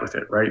you'd like with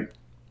it, right?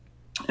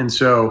 And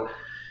so,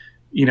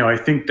 I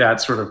think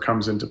that sort of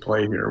comes into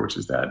play here, which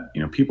is that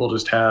people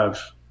just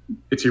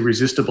it's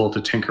irresistible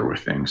to tinker with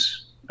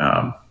things,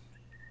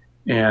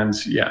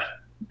 and yeah,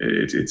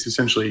 it's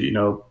essentially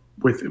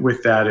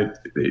with that,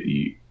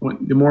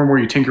 the more and more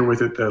you tinker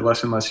with it, the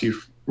less and less you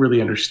really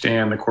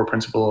understand the core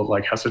principle of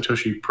like how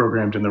Satoshi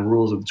programmed in the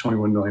rules of the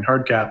 21 million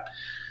hard cap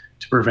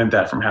to prevent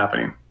that from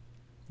happening.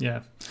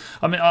 Yeah.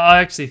 I mean, I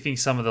actually think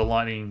some of the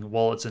Lightning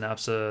wallets and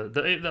apps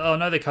I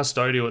know they're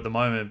custodial at the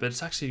moment, but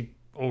it's actually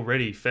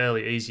already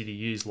fairly easy to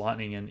use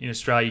Lightning. And in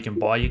Australia, you can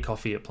buy your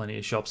coffee at plenty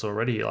of shops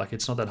already. Like,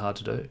 it's not that hard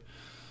to do.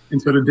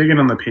 And so to dig in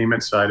on the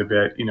payment side a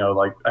bit,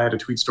 like I had a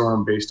tweet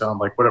storm based on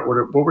like what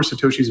were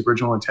Satoshi's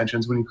original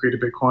intentions when he created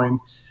Bitcoin.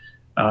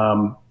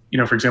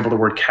 For example, the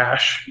word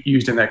cash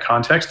used in that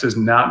context does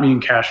not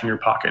mean cash in your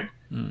pocket.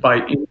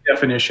 By any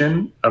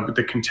definition of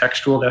the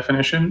contextual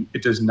definition,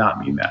 it does not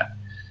mean that.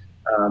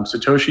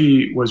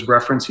 Satoshi was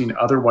referencing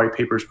other white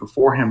papers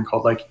before him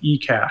called like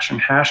eCash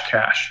and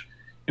Hashcash.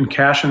 And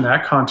cash in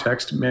that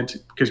context meant,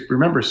 because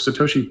remember,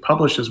 Satoshi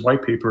published his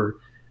white paper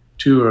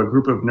to a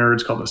group of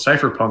nerds called the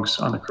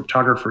cypherpunks on the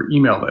cryptographer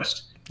email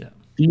list. Yeah.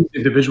 These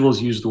individuals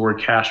used the word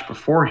cash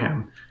before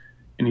him,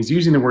 and he's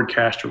using the word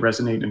cash to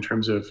resonate in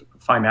terms of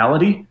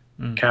finality.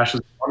 Cash is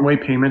a one-way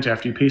payment.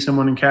 After you pay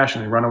someone in cash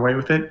and they run away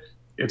with it,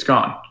 it's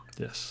gone.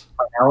 Yes.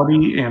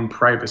 Finality and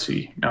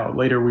privacy. Now,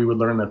 later we would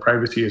learn that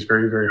privacy is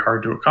very, very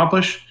hard to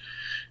accomplish,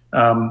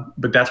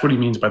 but that's what he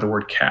means by the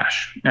word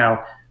cash.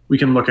 Now, we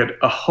can look at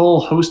a whole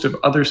host of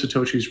other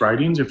Satoshi's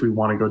writings if we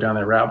want to go down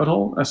that rabbit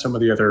hole. Some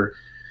of the other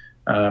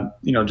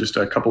just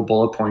a couple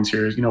bullet points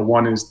here.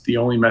 One is the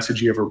only message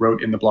he ever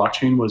wrote in the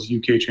blockchain was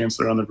UK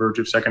Chancellor on the verge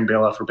of second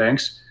bailout for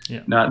banks,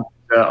 not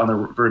on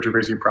the verge of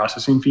raising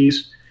processing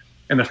fees.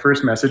 And the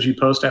first message he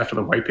posted after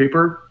the white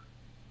paper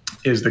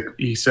is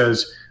he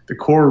says the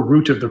core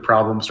root of the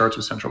problem starts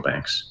with central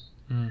banks.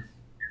 And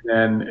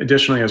then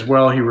additionally as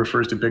well, he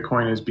refers to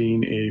Bitcoin as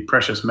being a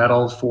precious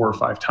metal 4 or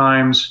 5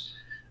 times.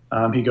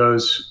 He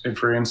goes, and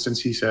for instance,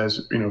 he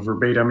says,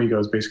 verbatim, he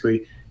goes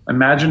basically,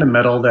 imagine a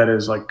metal that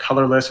is like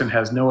colorless and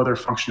has no other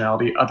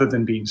functionality other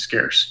than being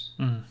scarce.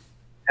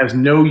 Has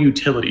no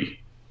utility,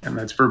 and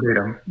that's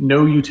verbatim,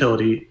 no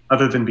utility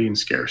other than being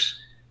scarce.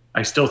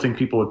 I still think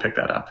people would pick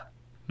that up.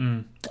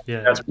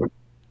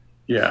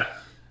 Yeah.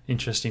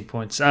 Interesting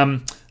points.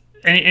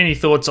 Any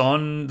thoughts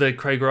on the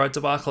Craig Wright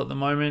debacle at the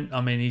moment?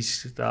 I mean,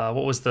 he's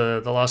what was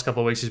the last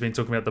couple of weeks he's been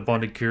talking about the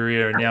bonded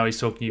courier, and now he's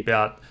talking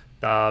about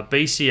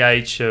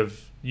BCH have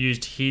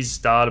used his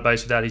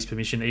database without his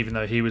permission, even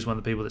though he was one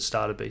of the people that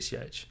started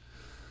BCH.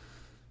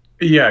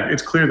 Yeah,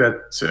 it's clear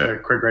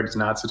that Craig Wright is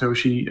not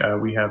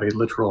Satoshi. We have a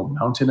literal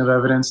mountain of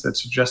evidence that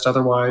suggests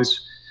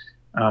otherwise.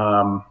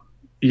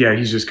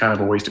 He's just kind of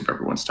a waste of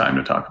everyone's time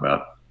to talk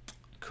about.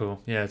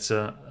 Cool. Yeah,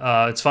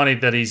 it's funny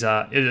that he's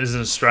an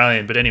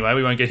Australian, but anyway,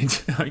 we won't get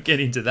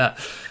into that.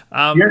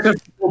 You guys have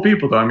cool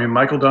people though. I mean,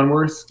 Michael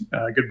Dunworth,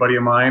 a good buddy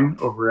of mine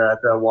over at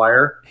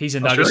Wire. He's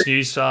a Nuggets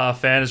News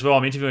fan as well.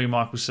 I'm interviewing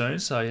Michael soon,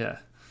 so yeah.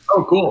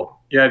 Oh, cool.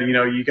 Yeah,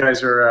 you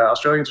guys are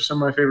Australians are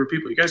some of my favorite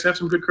people. You guys have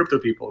some good crypto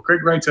people.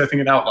 Craig Wright's, I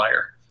think, an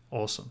outlier.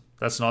 Awesome.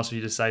 That's nice of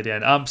you to say,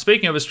 Dan.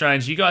 Speaking of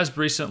Australians, you guys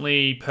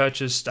recently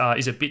purchased,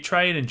 is it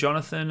BitTrade and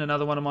Jonathan,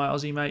 another one of my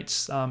Aussie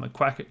mates, a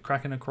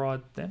Kraken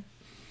acquired them?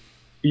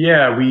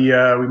 Yeah,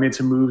 we made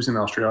some moves in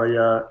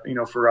Australia.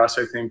 For us,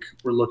 I think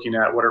we're looking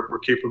at what we're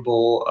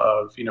capable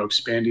of,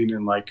 expanding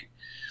and like,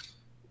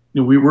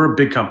 we're a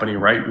big company,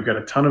 right? We've got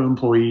a ton of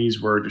employees.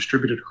 We're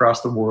distributed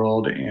across the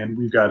world, and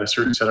we've got a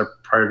certain set of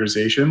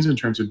prioritizations in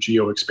terms of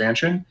geo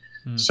expansion.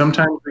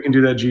 Sometimes we can do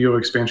that geo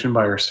expansion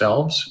by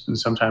ourselves, and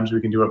sometimes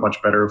we can do it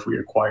much better if we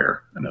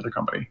acquire another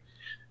company.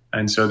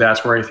 And so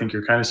that's where I think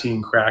you're kind of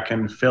seeing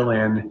Kraken fill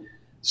in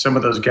some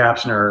of those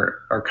gaps in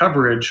our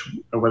coverage,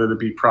 whether it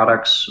be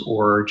products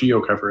or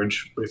geo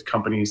coverage with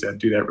companies that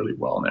do that really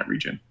well in that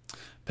region.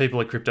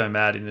 People are crypto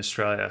mad in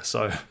Australia.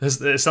 So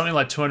there's something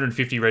like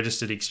 250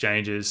 registered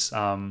exchanges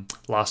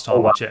last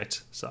time I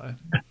checked. So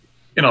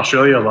in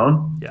Australia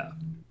alone? Yeah.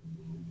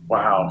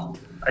 Wow.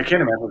 I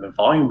can't imagine the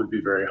volume would be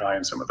very high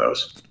in some of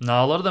those.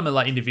 No, a lot of them are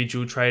like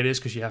individual traders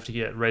because you have to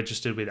get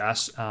registered with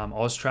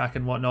AusTrack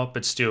and whatnot.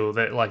 But still,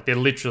 there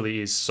literally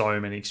is so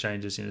many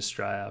exchanges in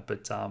Australia.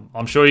 But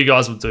I'm sure you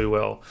guys will do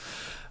well.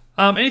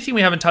 Anything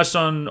we haven't touched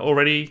on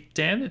already,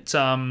 Dan? It's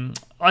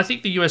I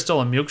think the US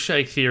dollar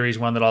milkshake theory is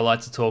one that I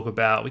like to talk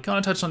about. We kind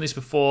of touched on this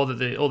before,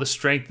 that all the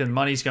strength and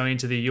money's going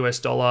into the US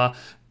dollar.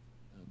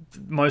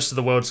 Most of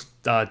the world's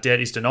debt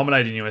is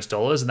denominated in US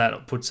dollars, and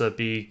that puts a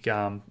big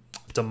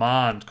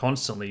demand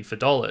constantly for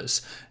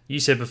dollars. You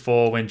said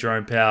before, when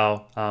Jerome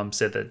Powell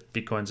said that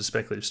Bitcoin's a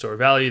speculative store of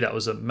value, that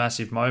was a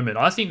massive moment.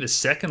 I think the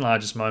second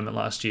largest moment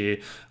last year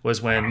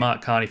was when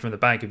Mark Carney from the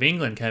Bank of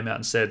England came out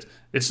and said,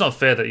 it's not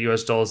fair that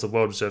US dollar is the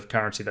world reserve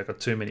currency that got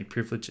too many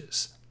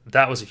privileges.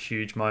 That was a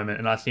huge moment.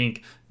 And I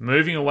think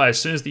moving away, as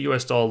soon as the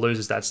US dollar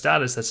loses that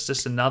status, that's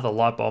just another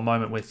light bulb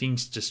moment where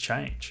things just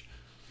change.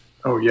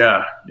 Oh,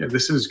 yeah. Yeah,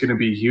 this is going to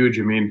be huge.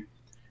 I mean,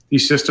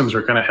 these systems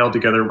are kind of held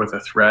together with a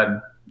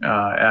thread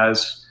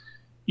as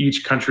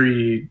each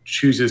country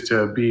chooses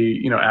to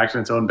be, act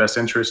in its own best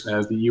interest, and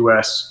as the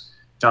U.S.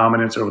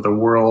 dominance over the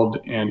world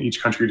and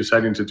each country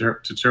deciding to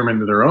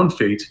determine their own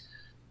fate,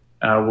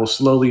 we'll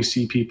slowly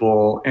see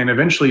people, and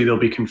eventually there'll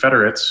be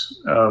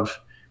confederates of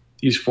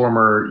these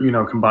former,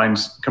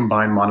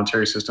 combined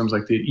monetary systems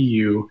like the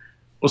EU.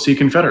 We'll see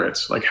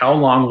confederates. Like, how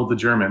long will the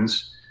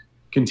Germans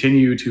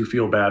continue to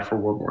feel bad for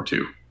World War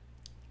II?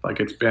 Like,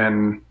 it's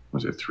been,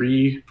 was it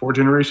 3-4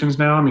 generations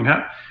now? I mean,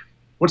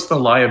 what's the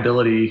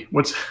liability?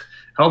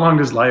 How long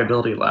does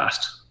liability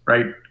last,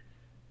 right?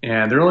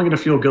 And they're only going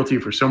to feel guilty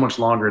for so much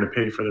longer to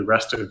pay for the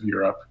rest of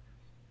Europe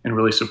and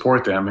really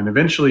support them. And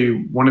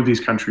eventually one of these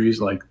countries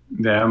like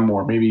them,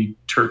 or maybe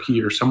Turkey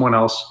or someone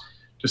else,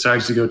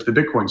 decides to go to the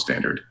Bitcoin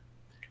standard.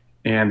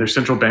 And their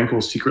central bank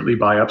will secretly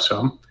buy up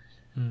some.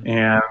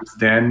 And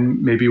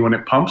then maybe when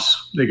it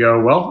pumps, they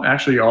go, well,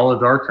 actually all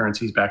of our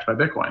currency is backed by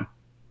Bitcoin.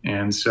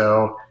 And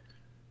so,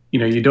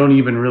 you don't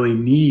even really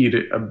need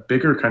a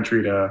bigger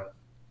country to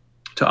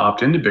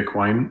opt into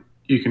Bitcoin.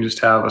 You can just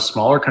have a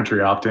smaller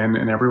country opt in,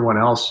 and everyone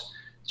else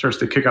starts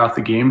to kick off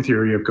the game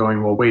theory of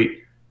going, well,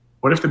 wait,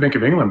 what if the Bank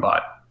of England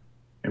bought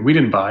and we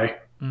didn't buy?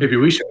 Maybe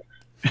we should.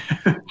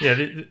 Yeah,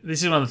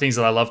 this is one of the things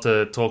that I love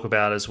to talk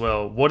about as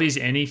well. What is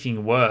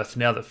anything worth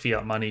now that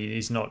fiat money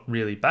is not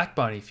really backed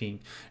by anything?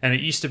 And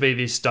it used to be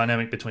this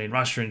dynamic between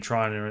Russia and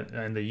China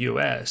and the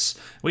US.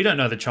 We don't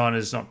know that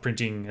China's not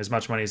printing as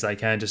much money as they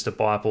can just to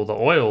buy up all the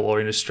oil, or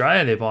in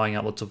Australia they're buying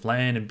up lots of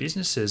land and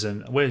businesses,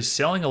 and we're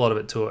selling a lot of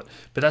it to it.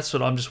 But that's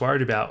what I'm just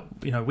worried about.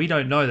 We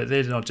don't know that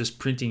they're not just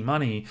printing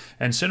money,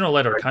 and sooner or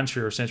later a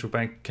country or a central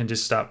bank can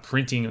just start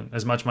printing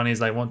as much money as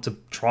they want to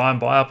try and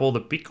buy up all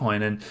the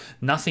Bitcoin, and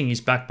nothing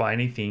is backed by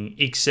anything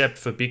except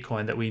for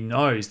Bitcoin that we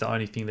know is the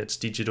only thing that's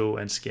digital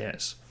and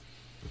scarce.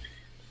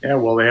 Yeah,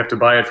 well, they have to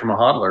buy it from a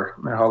hodler.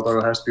 The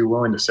hodler has to be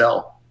willing to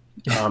sell.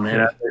 And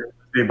if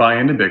they buy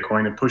into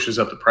Bitcoin, it pushes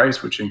up the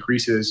price, which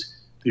increases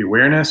the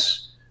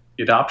awareness,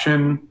 the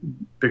adoption,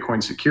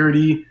 Bitcoin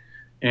security,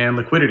 and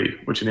liquidity,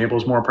 which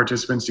enables more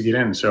participants to get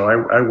in. So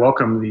I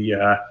welcome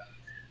the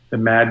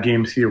mad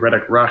game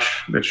theoretic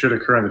rush that should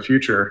occur in the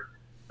future.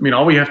 I mean,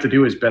 all we have to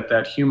do is bet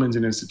that humans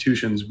and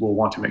institutions will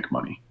want to make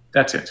money.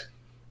 That's it.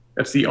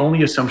 That's the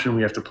only assumption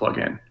we have to plug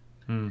in.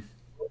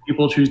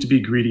 People choose to be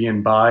greedy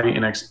and buy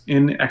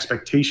in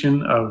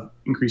expectation of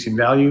increasing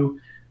value.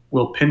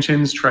 Will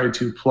pensions try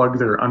to plug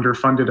their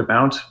underfunded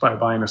amount by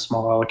buying a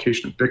small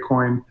allocation of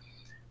Bitcoin?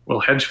 Will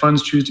hedge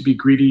funds choose to be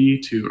greedy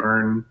to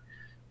earn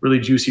really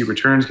juicy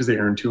returns because they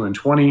earn 2 and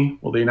 20?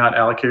 Will they not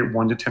allocate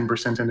 1 to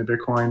 10% into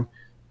Bitcoin?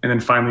 And then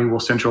finally, will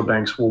central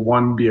banks, will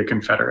one be a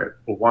confederate?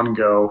 Will one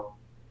go,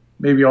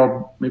 maybe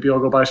I'll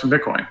go buy some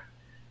Bitcoin?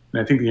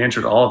 And I think the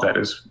answer to all of that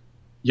is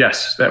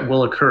yes, that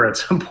will occur at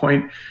some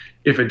point.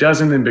 If it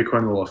doesn't, then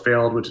Bitcoin will have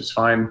failed, which is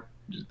fine.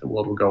 The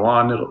world will go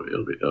on.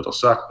 It'll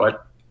suck.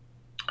 But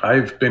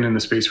I've been in the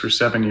space for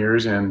 7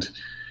 years, and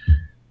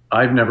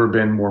I've never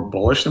been more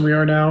bullish than we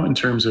are now in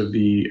terms of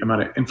the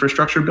amount of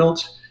infrastructure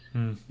built,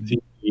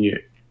 the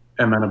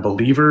amount of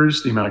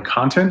believers, the amount of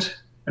content.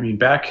 I mean,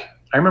 back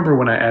I remember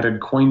when I added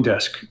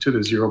CoinDesk to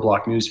the Zero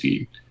Block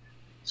newsfeed.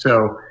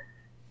 So,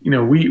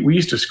 we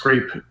used to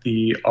scrape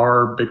the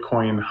R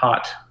Bitcoin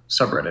Hot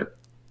subreddit.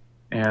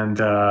 And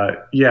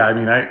yeah, I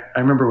mean, I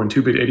remember when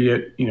Two Bit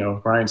Idiot,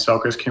 Ryan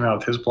Selkis came out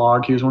with his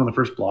blog. He was one of the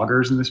first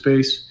bloggers in the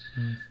space.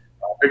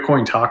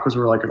 Bitcoin Talk was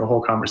where like the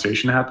whole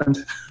conversation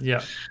happened.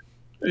 Yeah.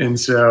 And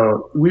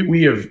so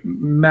we have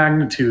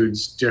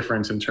magnitudes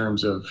difference in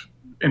terms of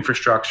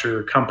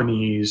infrastructure,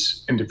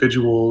 companies,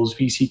 individuals,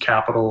 VC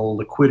capital,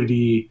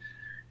 liquidity.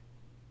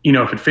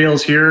 If it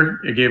fails here,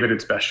 it gave it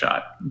its best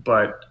shot,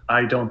 but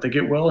I don't think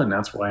it will. And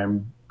that's why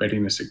I'm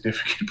betting a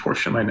significant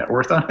portion of my net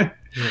worth on it,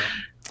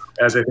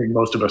 as I think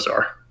most of us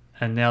are.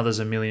 And now there's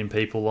 1 million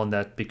people on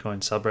that Bitcoin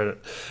subreddit.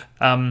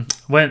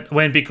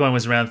 When Bitcoin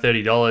was around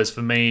 $30,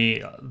 for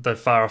me, the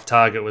far off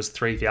target was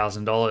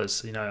 $3,000,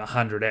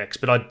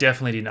 100x. But I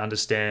definitely didn't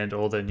understand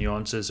all the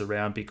nuances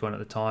around Bitcoin at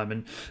the time.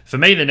 And for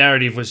me, the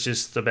narrative was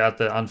just about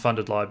the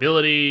unfunded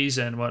liabilities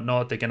and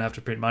whatnot. They're going to have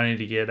to print money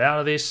to get out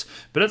of this.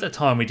 But at the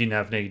time, we didn't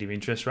have negative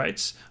interest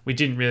rates. We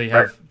didn't really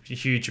have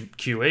huge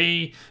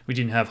QE. We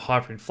didn't have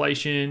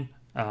hyperinflation.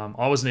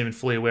 I wasn't even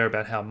fully aware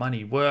about how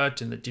money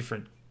worked and the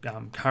different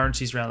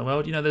currencies around the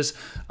world. There's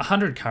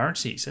 100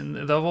 currencies and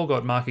they've all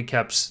got market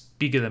caps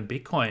bigger than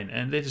Bitcoin,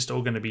 and they're just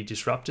all going to be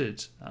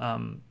disrupted.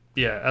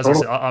 As I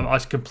said, I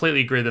completely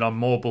agree that I'm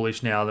more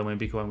bullish now than when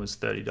Bitcoin was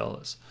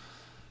 $30.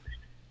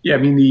 Yeah, I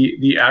mean,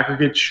 the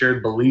aggregate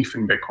shared belief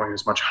in Bitcoin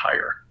is much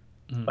higher.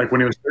 Like when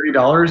it was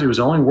 $30, it was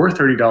only worth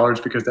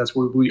 $30 because that's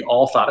what we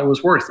all thought it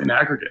was worth in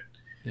aggregate.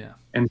 Yeah.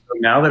 And so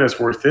now that it's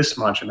worth this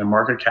much and the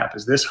market cap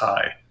is this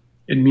high,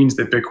 it means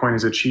that Bitcoin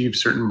has achieved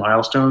certain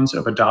milestones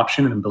of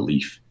adoption and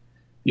belief.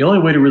 The only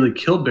way to really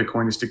kill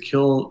Bitcoin is to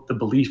kill the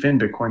belief in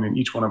Bitcoin in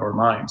each one of our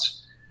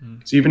minds.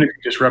 So even if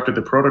you disrupted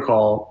the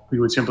protocol, we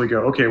would simply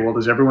go, okay, well,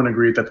 does everyone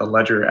agree that the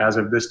ledger as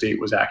of this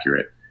date was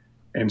accurate?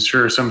 And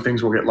sure, some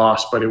things will get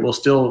lost, but it will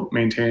still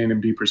maintain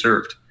and be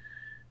preserved.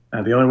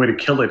 The only way to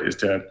kill it is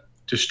to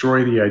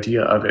destroy the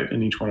idea of it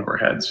in each one of our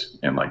heads.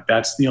 And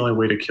that's the only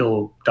way to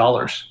kill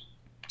dollars.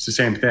 It's the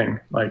same thing.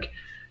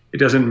 It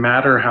doesn't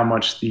matter how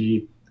much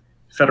the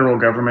federal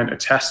government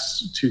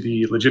attests to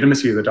the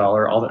legitimacy of the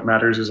dollar. All that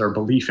matters is our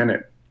belief in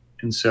it.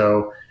 And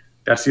so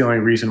that's the only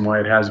reason why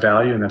it has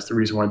value. And that's the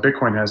reason why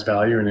Bitcoin has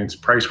value. And its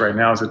price right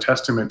now is a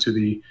testament to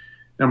the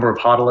number of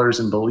hodlers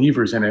and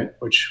believers in it,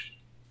 which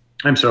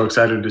I'm so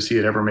excited to see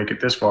it ever make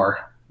it this far.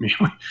 I mean,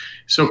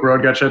 Silk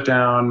Road got shut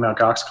down, Mt.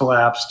 Gox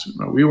collapsed.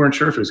 We weren't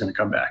sure if it was going to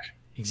come back.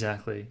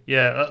 Exactly.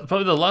 Yeah.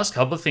 Probably the last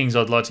couple of things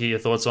I'd like to hear your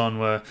thoughts on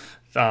were,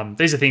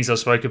 these are things I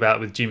spoke about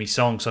with Jimmy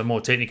Song, so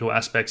more technical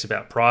aspects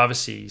about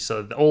privacy.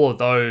 So all of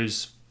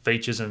those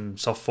features and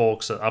soft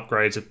forks or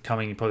upgrades are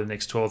coming in probably the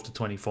next 12 to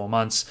 24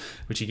 months,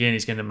 which again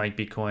is going to make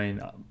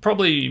Bitcoin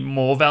probably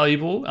more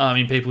valuable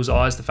in people's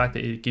eyes. The fact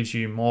that it gives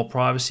you more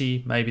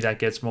privacy, maybe that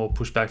gets more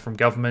pushback from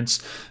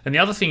governments. And the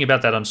other thing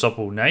about that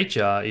unstoppable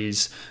nature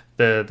is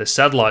the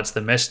satellites,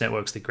 the mesh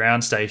networks, the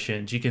ground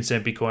stations. You can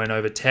send Bitcoin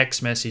over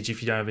text message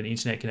if you don't have an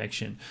internet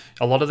connection.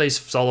 A lot of these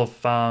solar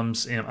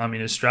farms in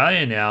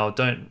Australia now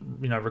don't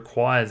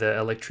require the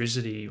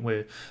electricity,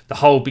 where the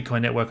whole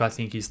Bitcoin network I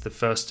think is the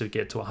first to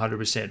get to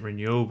 100%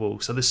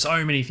 renewable. So there's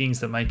so many things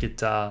that make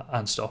it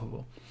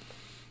unstoppable.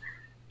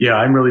 Yeah,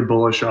 I'm really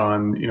bullish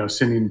on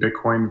sending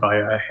Bitcoin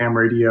via ham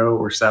radio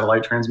or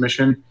satellite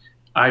transmission.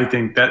 I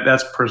think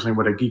that's personally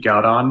what I geek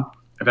out on.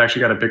 I've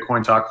actually got a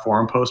Bitcoin Talk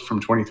forum post from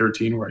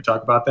 2013 where I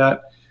talk about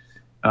that.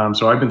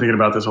 So I've been thinking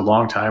about this a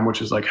long time, which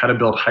is how to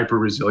build hyper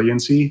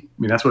resiliency.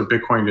 I mean, that's what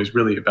Bitcoin is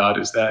really about,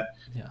 is that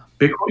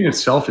Bitcoin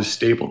itself is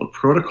stable. The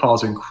protocol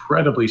is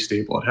incredibly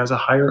stable. It has a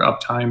higher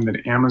uptime than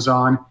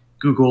Amazon,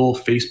 Google,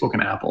 Facebook,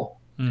 and Apple.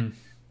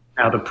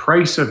 Now, the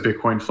price of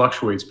Bitcoin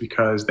fluctuates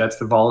because that's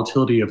the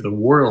volatility of the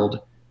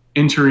world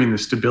entering the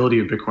stability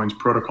of Bitcoin's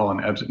protocol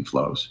and ebbs and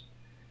flows.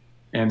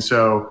 And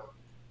so,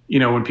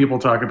 when people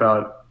talk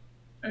about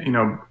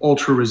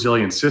ultra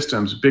resilient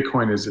systems,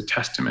 Bitcoin is a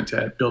testament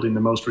to building the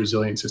most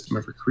resilient system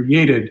ever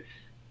created.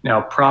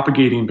 Now,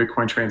 propagating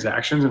Bitcoin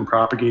transactions and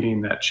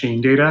propagating that chain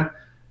data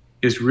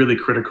is really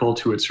critical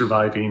to it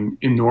surviving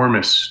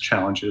enormous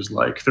challenges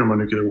like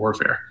thermonuclear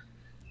warfare,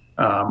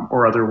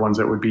 or other ones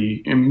that would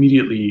be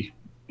immediately,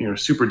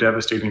 super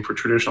devastating for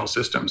traditional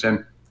systems.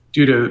 And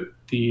due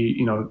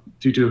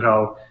to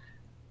how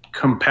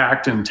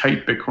compact and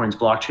tight Bitcoin's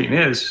blockchain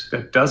is,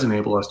 that does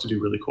enable us to do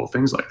really cool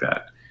things like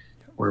that,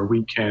 where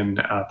we can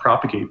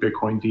propagate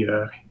Bitcoin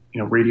via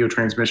radio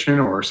transmission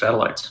or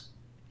satellites.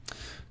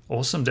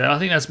 Awesome, Dan. I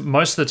think that's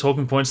most of the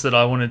talking points that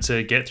I wanted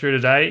to get through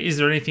today. Is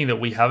there anything that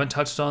we haven't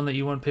touched on that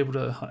you want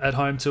people at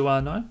home to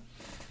know?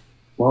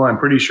 Well, I'm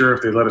pretty sure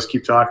if they let us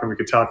keep talking, we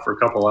could talk for a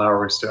couple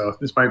hours. So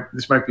this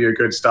might be a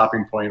good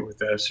stopping point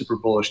with a super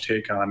bullish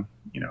take on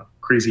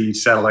crazy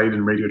satellite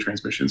and radio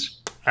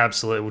transmissions.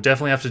 Absolutely. We'll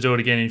definitely have to do it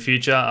again in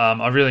future.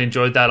 I really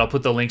enjoyed that. I'll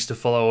put the links to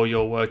follow all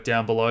your work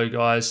down below,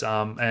 guys.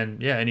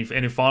 And yeah, any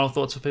final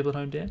thoughts for people at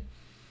home, Dan?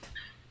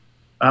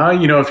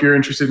 If you're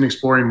interested in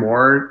exploring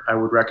more, I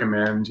would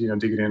recommend,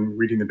 digging in,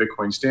 reading the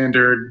Bitcoin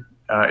Standard.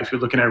 If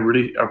you're looking at a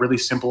really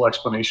simple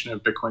explanation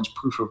of Bitcoin's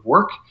proof of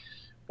work,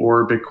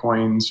 or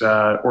Bitcoin's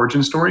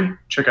origin story,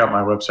 check out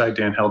my website,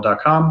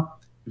 danheld.com.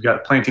 We've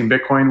got Planting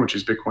Bitcoin, which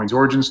is Bitcoin's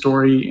origin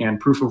story, and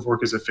Proof of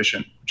Work is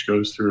Efficient, which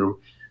goes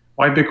through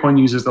why Bitcoin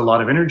uses a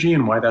lot of energy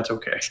and why that's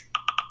okay.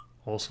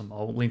 Awesome.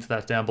 I'll link to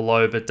that down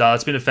below. But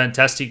it's been a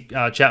fantastic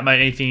chat,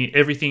 mate.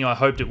 Everything I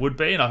hoped it would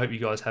be, and I hope you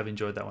guys have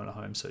enjoyed that one at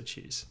home. So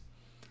cheers.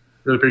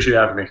 Really appreciate you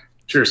having me.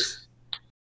 Cheers.